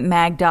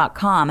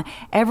footprintmag.com,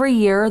 every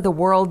year the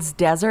world's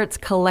deserts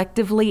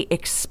collectively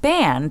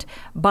expand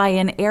by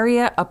an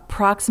area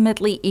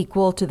approximately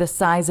equal to the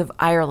size of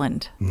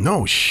Ireland.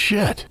 No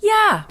shit.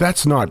 Yeah.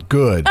 That's not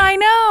good. I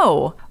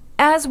know.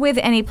 As with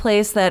any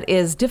place that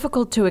is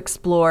difficult to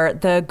explore,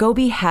 the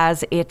Gobi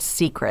has its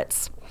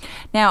secrets.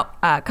 Now,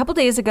 a couple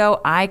days ago,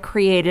 I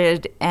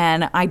created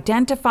an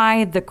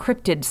Identify the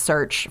Cryptid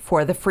search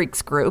for the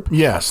Freaks group.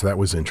 Yes, that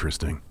was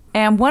interesting.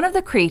 And one of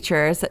the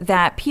creatures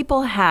that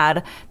people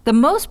had the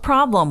most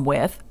problem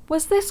with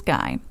was this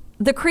guy.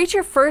 The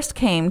creature first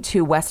came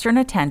to Western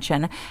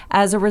attention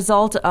as a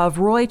result of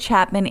Roy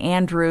Chapman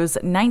Andrews'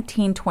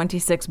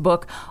 1926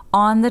 book,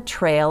 On the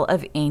Trail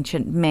of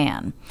Ancient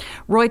Man.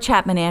 Roy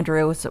Chapman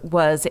Andrews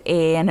was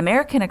an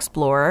American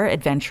explorer,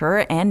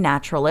 adventurer, and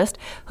naturalist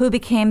who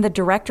became the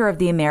director of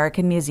the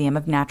American Museum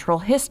of Natural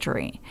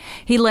History.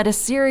 He led a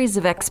series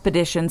of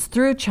expeditions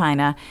through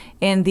China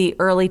in the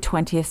early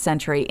 20th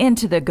century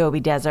into the Gobi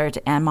Desert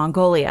and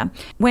Mongolia.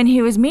 When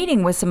he was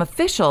meeting with some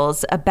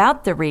officials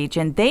about the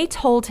region, they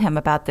told him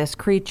about this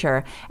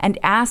creature and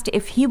asked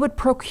if he would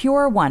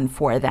procure one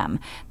for them,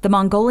 the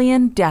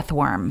Mongolian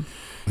deathworm.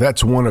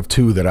 That's one of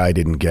two that I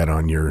didn't get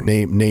on your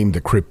name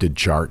the cryptid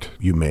chart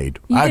you made.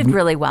 You did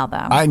really well,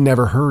 though. I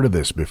never heard of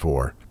this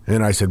before.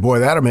 And I said, boy,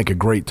 that'll make a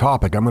great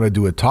topic. I'm going to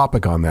do a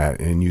topic on that.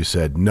 And you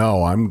said,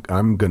 no, I'm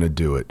going to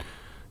do it.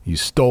 You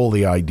stole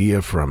the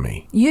idea from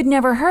me. You'd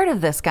never heard of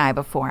this guy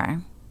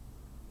before.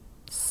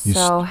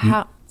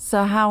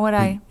 So how would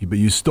I? But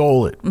you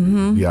stole it,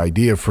 the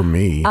idea from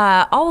me.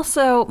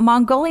 Also,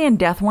 Mongolian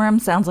Deathworm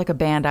sounds like a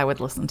band I would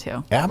listen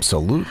to.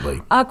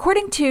 Absolutely.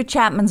 According to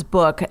Chapman's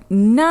book,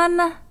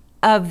 none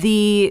of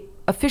the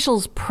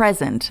officials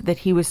present that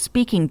he was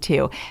speaking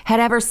to had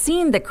ever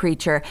seen the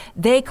creature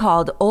they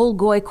called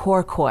Olgoi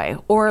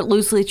Korkoi, or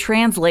loosely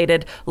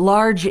translated,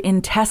 large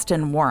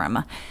intestine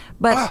worm.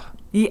 But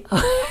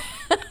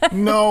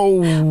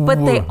no.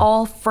 But they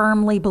all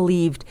firmly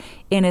believed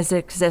in his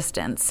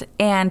existence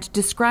and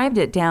described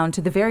it down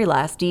to the very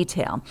last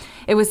detail.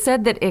 It was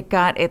said that it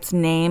got its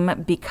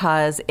name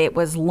because it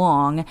was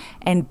long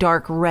and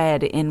dark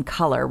red in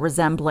color,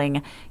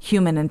 resembling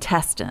human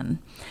intestine.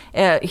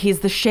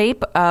 He's the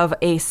shape of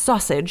a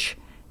sausage,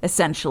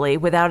 essentially,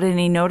 without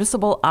any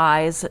noticeable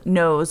eyes,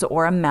 nose,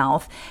 or a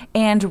mouth,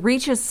 and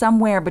reaches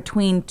somewhere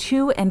between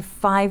 2 and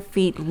 5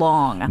 feet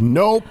long.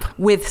 Nope.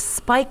 With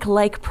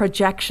spike-like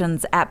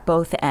projections at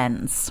both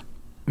ends.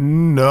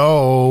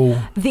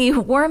 No. The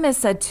worm is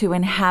said to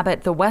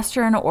inhabit the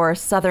western or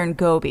southern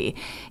Gobi.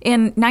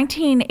 In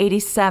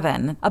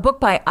 1987, a book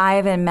by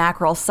Ivan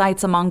Mackerel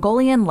cites a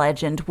Mongolian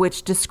legend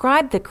which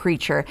described the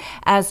creature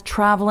as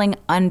traveling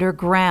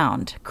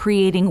underground,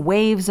 creating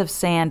waves of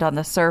sand on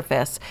the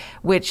surface,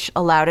 which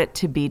allowed it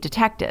to be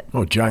detected.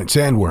 Oh, giant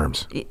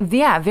sandworms.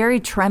 Yeah, very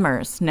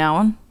tremors,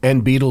 no?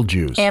 And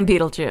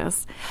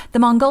Beetlejuice. The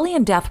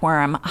Mongolian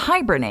deathworm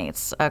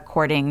hibernates,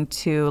 according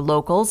to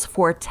locals,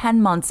 for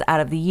 10 months out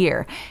of the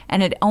year,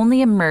 and it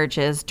only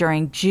emerges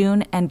during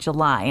June and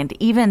July. And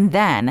even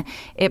then,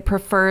 it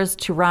prefers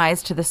to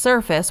rise to the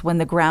surface when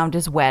the ground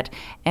is wet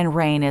and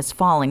rain is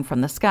falling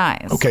from the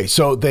skies. Okay,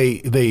 so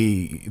they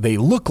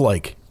look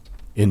like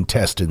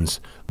intestines.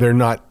 They're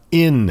not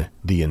in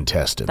the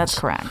intestines. That's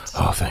correct.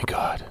 Oh, thank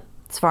God.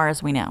 As far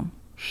as we know.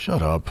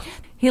 Shut up.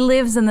 He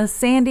lives in the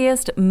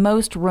sandiest,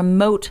 most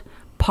remote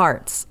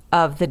parts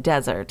of the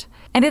desert.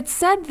 And it's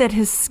said that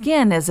his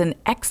skin is an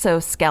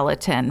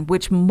exoskeleton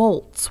which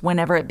molts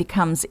whenever it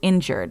becomes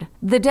injured.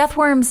 The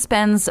deathworm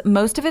spends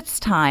most of its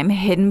time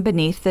hidden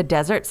beneath the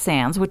desert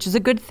sands, which is a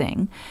good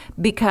thing,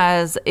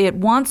 because it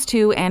wants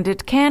to and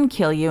it can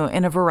kill you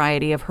in a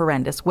variety of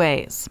horrendous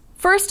ways.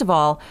 First of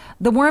all,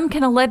 the worm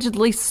can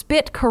allegedly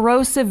spit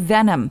corrosive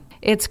venom.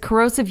 Its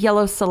corrosive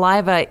yellow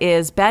saliva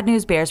is bad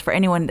news bears for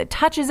anyone that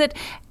touches it,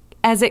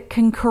 as it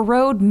can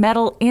corrode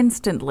metal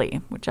instantly,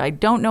 which I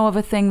don't know of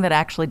a thing that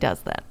actually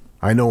does that.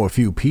 I know a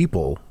few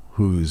people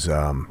whose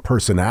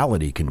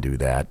personality can do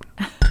that.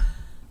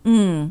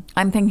 I'm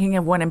thinking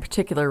of one in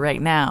particular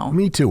right now.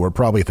 Me too. We're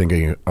probably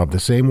thinking of the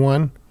same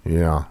one.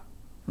 Yeah.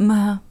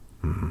 No.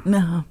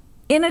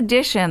 In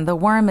addition, the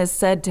worm is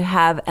said to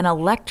have an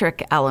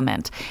electric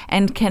element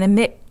and can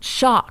emit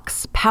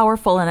shocks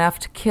powerful enough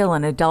to kill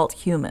an adult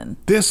human.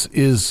 This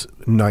is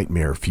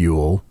nightmare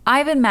fuel.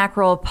 Ivan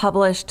Mackerel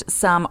published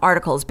some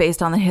articles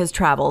based on his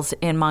travels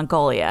in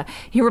Mongolia.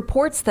 He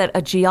reports that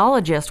a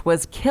geologist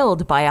was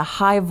killed by a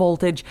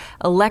high-voltage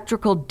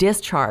electrical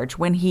discharge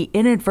when he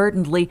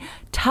inadvertently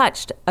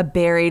touched a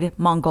buried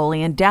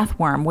Mongolian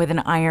deathworm with an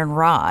iron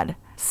rod.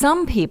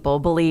 Some people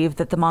believe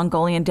that the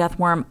Mongolian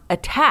deathworm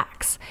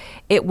attacks.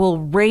 It will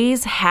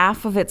raise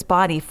half of its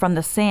body from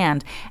the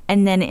sand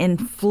and then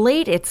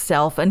inflate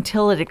itself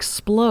until it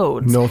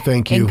explodes. No,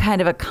 thank you. In kind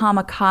of a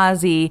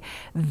kamikaze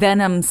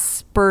venom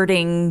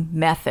spurting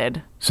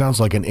method. Sounds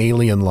like an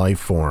alien life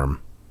form.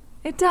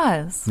 It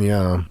does.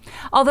 Yeah.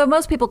 Although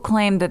most people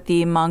claim that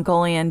the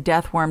Mongolian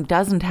deathworm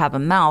doesn't have a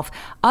mouth,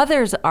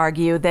 others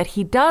argue that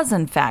he does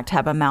in fact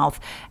have a mouth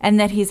and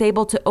that he's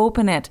able to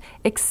open it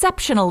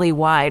exceptionally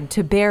wide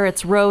to bear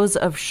its rows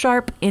of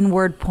sharp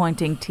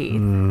inward-pointing teeth.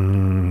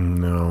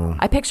 No.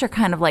 I picture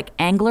kind of like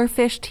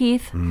anglerfish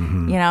teeth,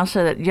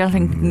 so that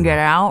nothing can get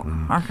out.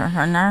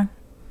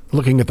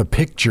 Looking at the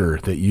picture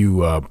that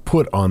you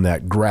put on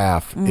that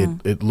graph,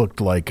 it looked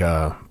like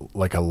a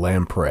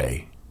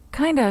lamprey.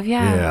 Kind of,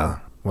 yeah. Yeah,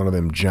 one of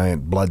them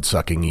giant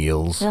blood-sucking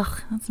eels.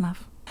 Ugh, that's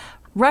enough.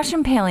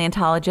 Russian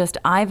paleontologist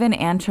Ivan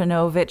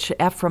Antonovich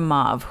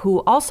Efremov,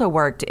 who also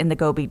worked in the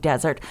Gobi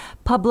Desert,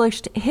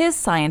 published his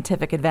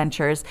scientific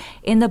adventures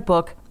in the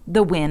book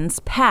The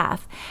Wind's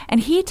Path. And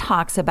he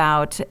talks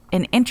about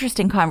an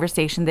interesting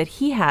conversation that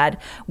he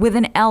had with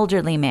an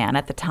elderly man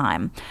at the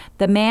time.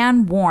 The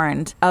man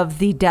warned of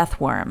the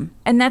deathworm.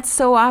 And that's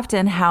so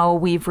often how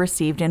we've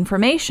received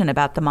information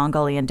about the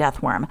Mongolian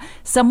deathworm.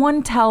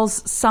 Someone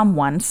tells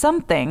someone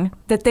something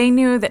that they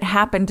knew that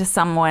happened to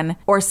someone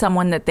or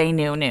someone that they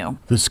knew.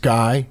 This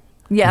guy?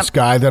 Yep. This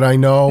guy that I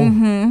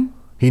know?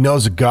 He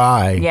knows a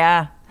guy.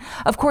 Yeah.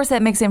 Of course,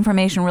 that makes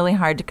information really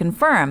hard to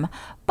confirm.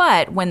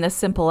 But when the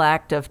simple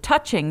act of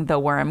touching the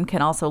worm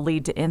can also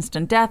lead to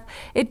instant death,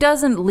 it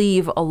doesn't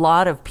leave a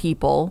lot of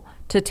people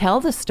to tell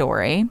the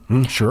story.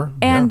 Sure.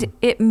 And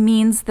it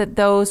means that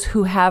those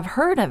who have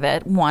heard of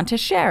it want to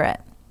share it.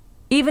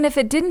 Even if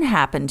it didn't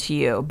happen to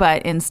you,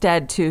 but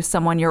instead to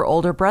someone your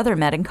older brother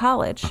met in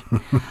college.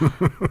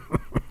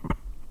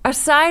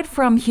 Aside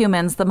from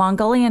humans, the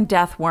Mongolian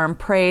deathworm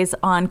preys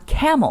on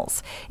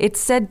camels. It's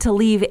said to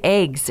leave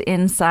eggs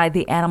inside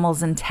the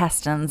animal's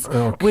intestines,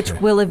 which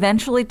will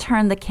eventually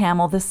turn the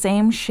camel the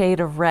same shade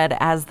of red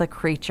as the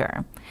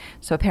creature.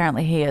 So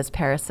apparently he is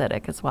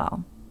parasitic as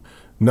well.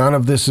 None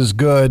of this is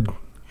good.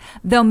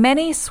 Though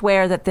many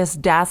swear that this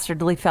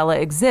dastardly fella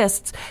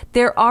exists,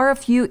 there are a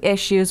few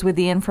issues with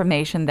the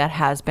information that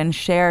has been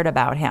shared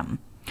about him.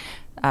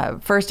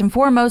 First and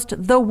foremost,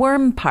 the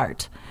worm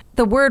part.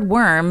 The word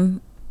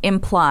worm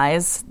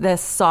implies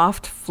this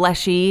soft,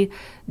 fleshy,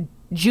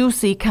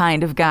 juicy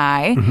kind of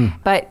guy.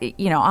 But,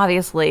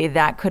 obviously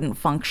that couldn't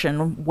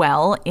function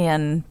well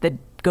in the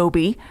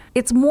Gobi.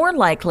 It's more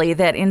likely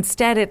that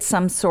instead it's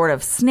some sort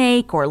of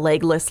snake or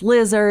legless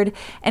lizard.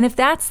 And if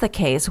that's the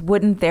case,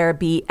 wouldn't there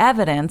be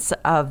evidence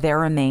of their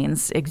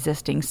remains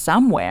existing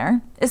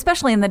somewhere?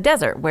 Especially in the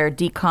desert where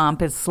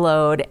decomp is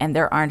slowed and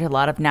there aren't a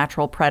lot of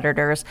natural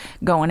predators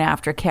going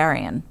after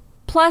carrion.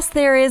 Plus,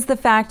 there is the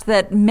fact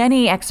that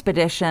many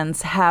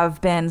expeditions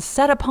have been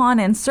set upon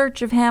in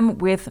search of him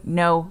with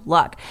no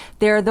luck.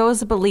 There are those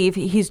who believe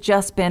he's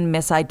just been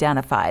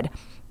misidentified.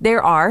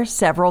 There are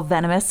several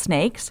venomous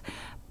snakes,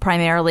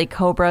 primarily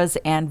cobras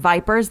and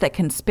vipers that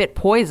can spit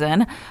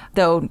poison,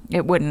 though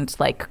it wouldn't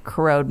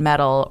corrode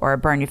metal or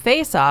burn your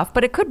face off,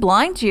 but it could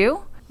blind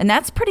you, and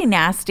that's pretty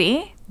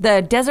nasty.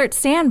 The desert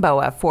sand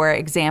boa, for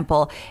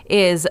example,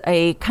 is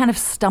a kind of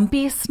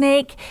stumpy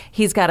snake.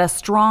 He's got a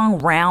strong,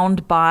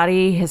 round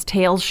body. His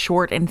tail's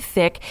short and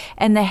thick,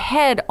 and the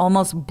head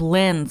almost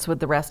blends with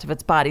the rest of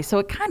its body. So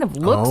it kind of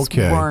looks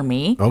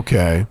wormy.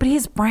 Okay. But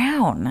he's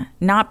brown,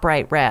 not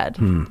bright red,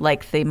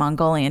 like the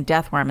Mongolian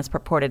deathworm is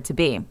purported to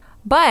be.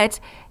 But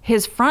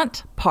his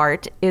front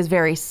part is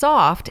very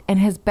soft, and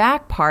his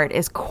back part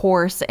is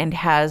coarse and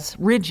has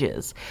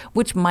ridges,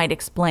 which might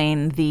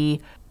explain the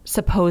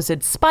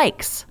supposed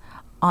spikes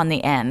on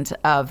the end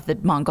of the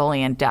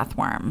Mongolian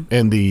deathworm.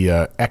 And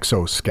the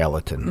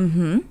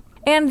exoskeleton.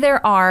 And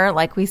there are,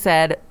 like we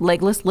said,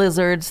 legless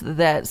lizards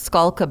that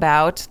skulk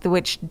about,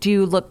 which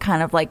do look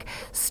kind of like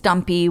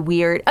stumpy,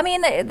 weird. I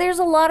mean, there's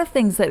a lot of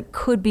things that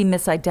could be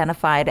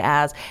misidentified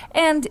as.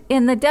 And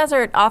in the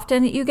desert,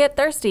 often you get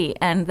thirsty,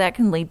 and that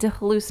can lead to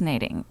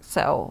hallucinating.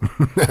 So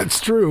That's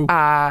true.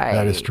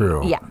 That is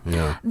true.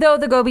 Yeah. Though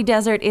the Gobi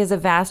Desert is a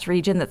vast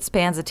region that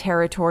spans a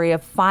territory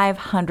of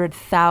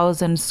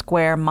 500,000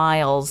 square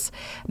miles,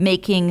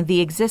 making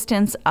the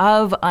existence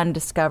of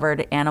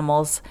undiscovered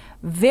animals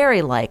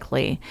very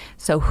likely.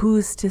 So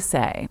who's to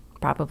say?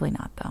 Probably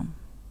not, though.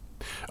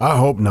 I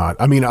hope not.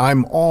 I mean,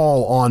 I'm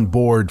all on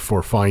board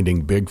for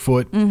finding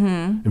Bigfoot.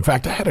 In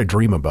fact, I had a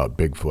dream about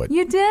Bigfoot.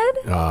 You did?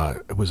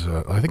 It was,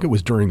 I think it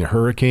was during the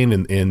hurricane,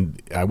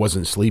 and I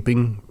wasn't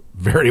sleeping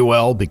very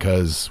well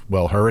because,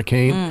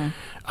 hurricane.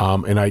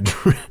 And I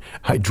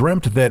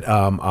dreamt that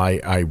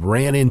I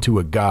ran into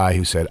a guy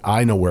who said,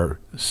 "I know where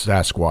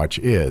Sasquatch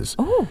is."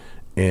 Oh.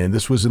 And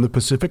this was in the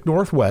Pacific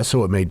Northwest,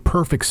 so it made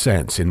perfect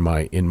sense in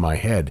my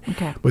head.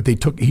 Okay. But he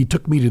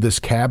took me to this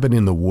cabin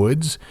in the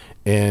woods,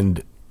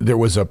 and there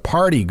was a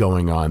party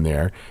going on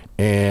there,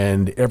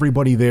 and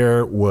everybody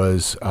there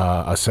was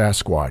a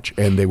Sasquatch,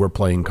 and they were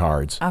playing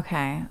cards.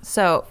 Okay.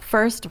 So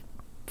first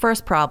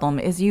problem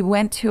is you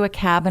went to a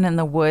cabin in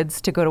the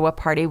woods to go to a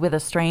party with a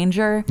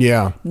stranger?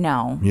 Yeah.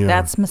 No, Yeah.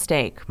 that's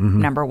mistake,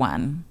 number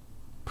one.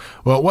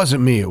 Well, it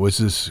wasn't me. It was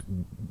this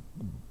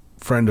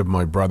friend of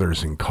my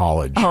brother's in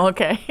college. Oh,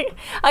 okay.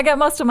 I got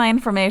most of my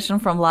information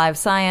from Live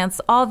Science,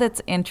 All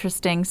That's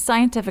Interesting,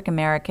 Scientific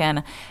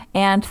American,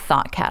 and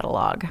Thought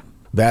Catalog.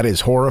 That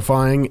is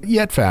horrifying,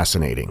 yet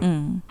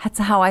fascinating. That's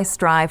how I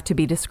strive to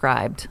be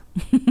described.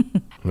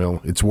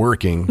 Well, it's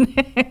working.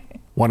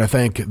 Want to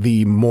thank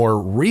the more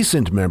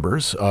recent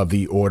members of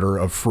the Order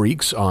of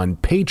Freaks on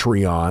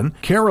Patreon.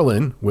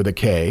 Carolyn with a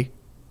K,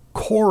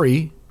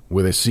 Corey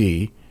with a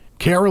C,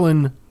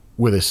 Carolyn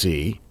with a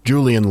C,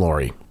 Julie and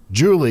Lori.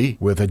 Julie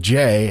with a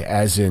J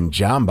as in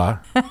Jamba.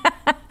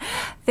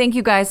 Thank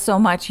you guys so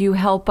much. You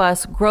help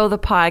us grow the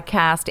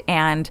podcast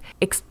and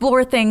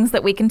explore things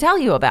that we can tell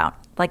you about,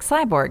 like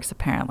cyborgs,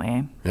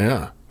 apparently.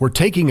 Yeah. We're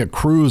taking a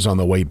cruise on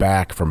the way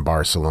back from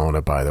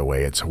Barcelona, by the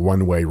way. It's a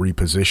one-way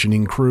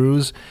repositioning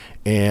cruise.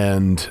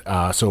 And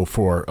so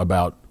for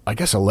about,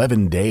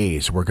 11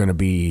 days, we're going to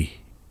be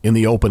in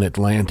the open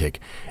Atlantic.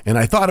 And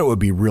I thought it would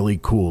be really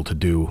cool to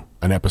do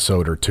an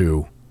episode or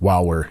two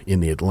while we're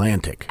in the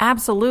Atlantic.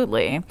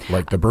 Absolutely.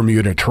 Like the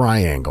Bermuda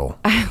Triangle,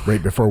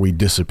 right before we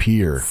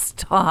disappear.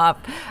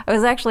 Stop. I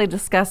was actually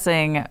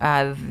discussing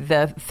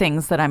the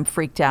things that I'm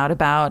freaked out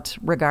about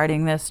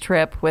regarding this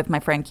trip with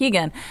my friend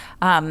Keegan,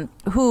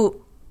 who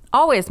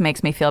always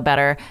makes me feel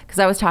better, because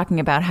I was talking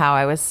about how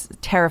I was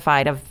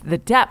terrified of the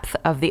depth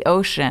of the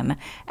ocean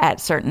at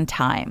certain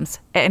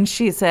times. And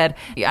she said,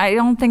 I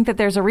don't think that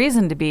there's a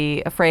reason to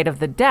be afraid of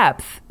the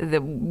depth.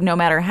 No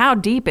matter how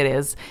deep it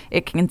is,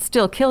 it can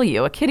still kill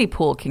you. A kiddie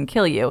pool can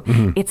kill you.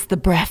 Mm-hmm. It's the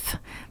breath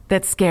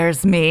that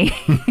scares me.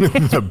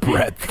 The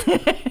breath.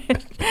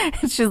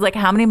 She's like,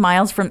 how many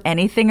miles from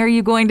anything are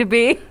you going to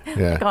be?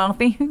 Yeah.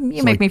 Like,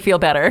 you make me feel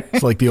better.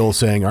 It's like the old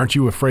saying, aren't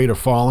you afraid of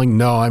falling?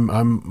 No,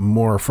 I'm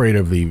more afraid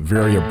of the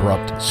very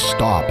abrupt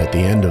stop at the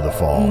end of the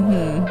fall.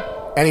 Mm-hmm.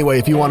 Anyway,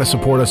 if you want to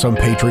support us on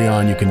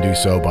Patreon, you can do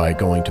so by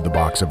going to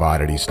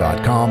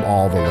theboxofoddities.com.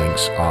 All the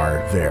links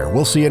are there.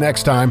 We'll see you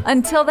next time.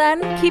 Until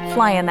then, keep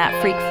flying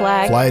that freak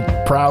flag. Fly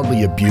it proudly,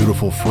 you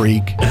beautiful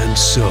freak. And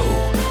so,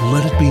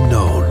 let it be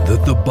known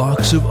that the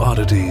Box of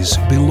Oddities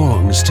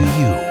belongs to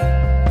you,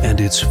 and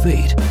its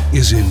fate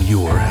is in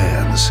your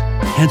hands.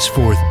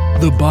 Henceforth,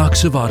 the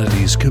Box of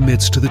Oddities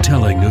commits to the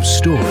telling of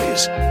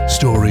stories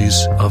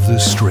of the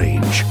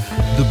strange,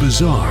 the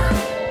bizarre,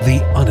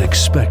 the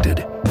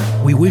unexpected.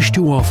 We wish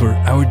to offer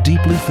our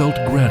deeply felt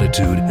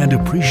gratitude and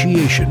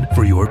appreciation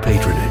for your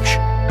patronage.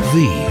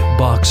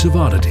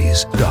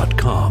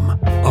 TheBoxOfOddities.com.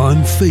 On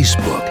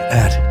Facebook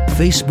at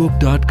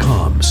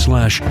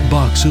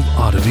Facebook.com/Box of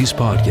Oddities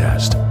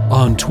Podcast.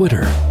 On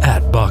Twitter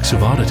at Box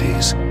of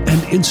Oddities.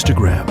 And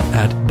Instagram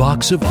at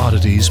Box of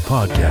Oddities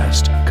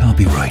Podcast.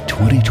 Copyright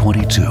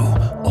 2022.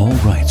 All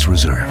rights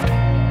reserved.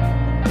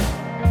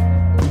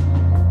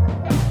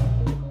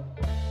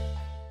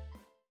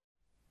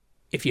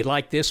 If you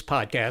like this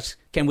podcast,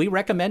 can we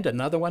recommend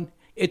another one?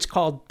 It's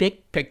called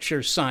Big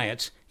Picture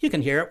Science. You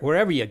can hear it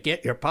wherever you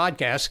get your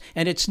podcasts,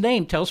 and its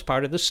name tells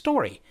part of the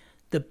story.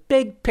 The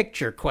big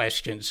picture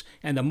questions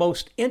and the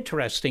most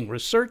interesting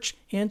research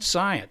in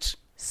science.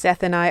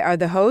 Seth and I are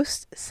the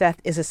hosts. Seth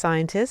is a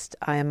scientist.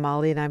 I am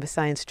Molly, and I'm a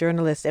science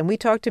journalist. And we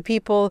talk to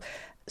people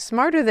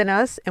smarter than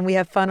us, and we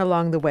have fun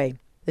along the way.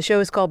 The show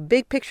is called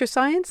Big Picture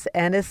Science,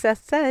 and as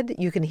Seth said,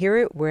 you can hear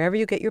it wherever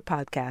you get your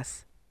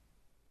podcasts.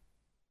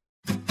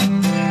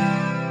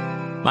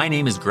 My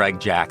name is Greg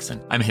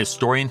Jackson. I'm a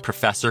historian,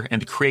 professor,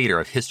 and the creator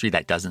of History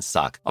That Doesn't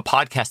Suck, a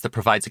podcast that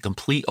provides a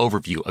complete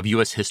overview of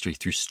U.S. history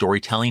through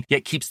storytelling,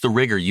 yet keeps the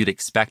rigor you'd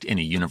expect in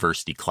a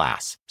university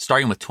class.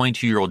 Starting with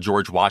 22-year-old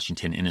George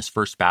Washington in his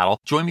first battle,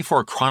 join me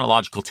for a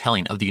chronological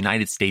telling of the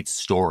United States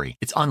story,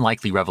 its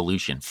unlikely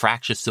revolution,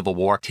 fractious civil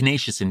war,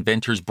 tenacious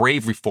inventors,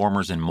 brave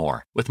reformers, and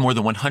more. With more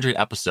than 100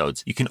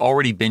 episodes, you can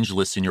already binge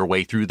listen your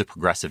way through the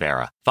progressive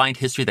era. Find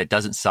History That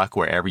Doesn't Suck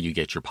wherever you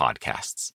get your podcasts.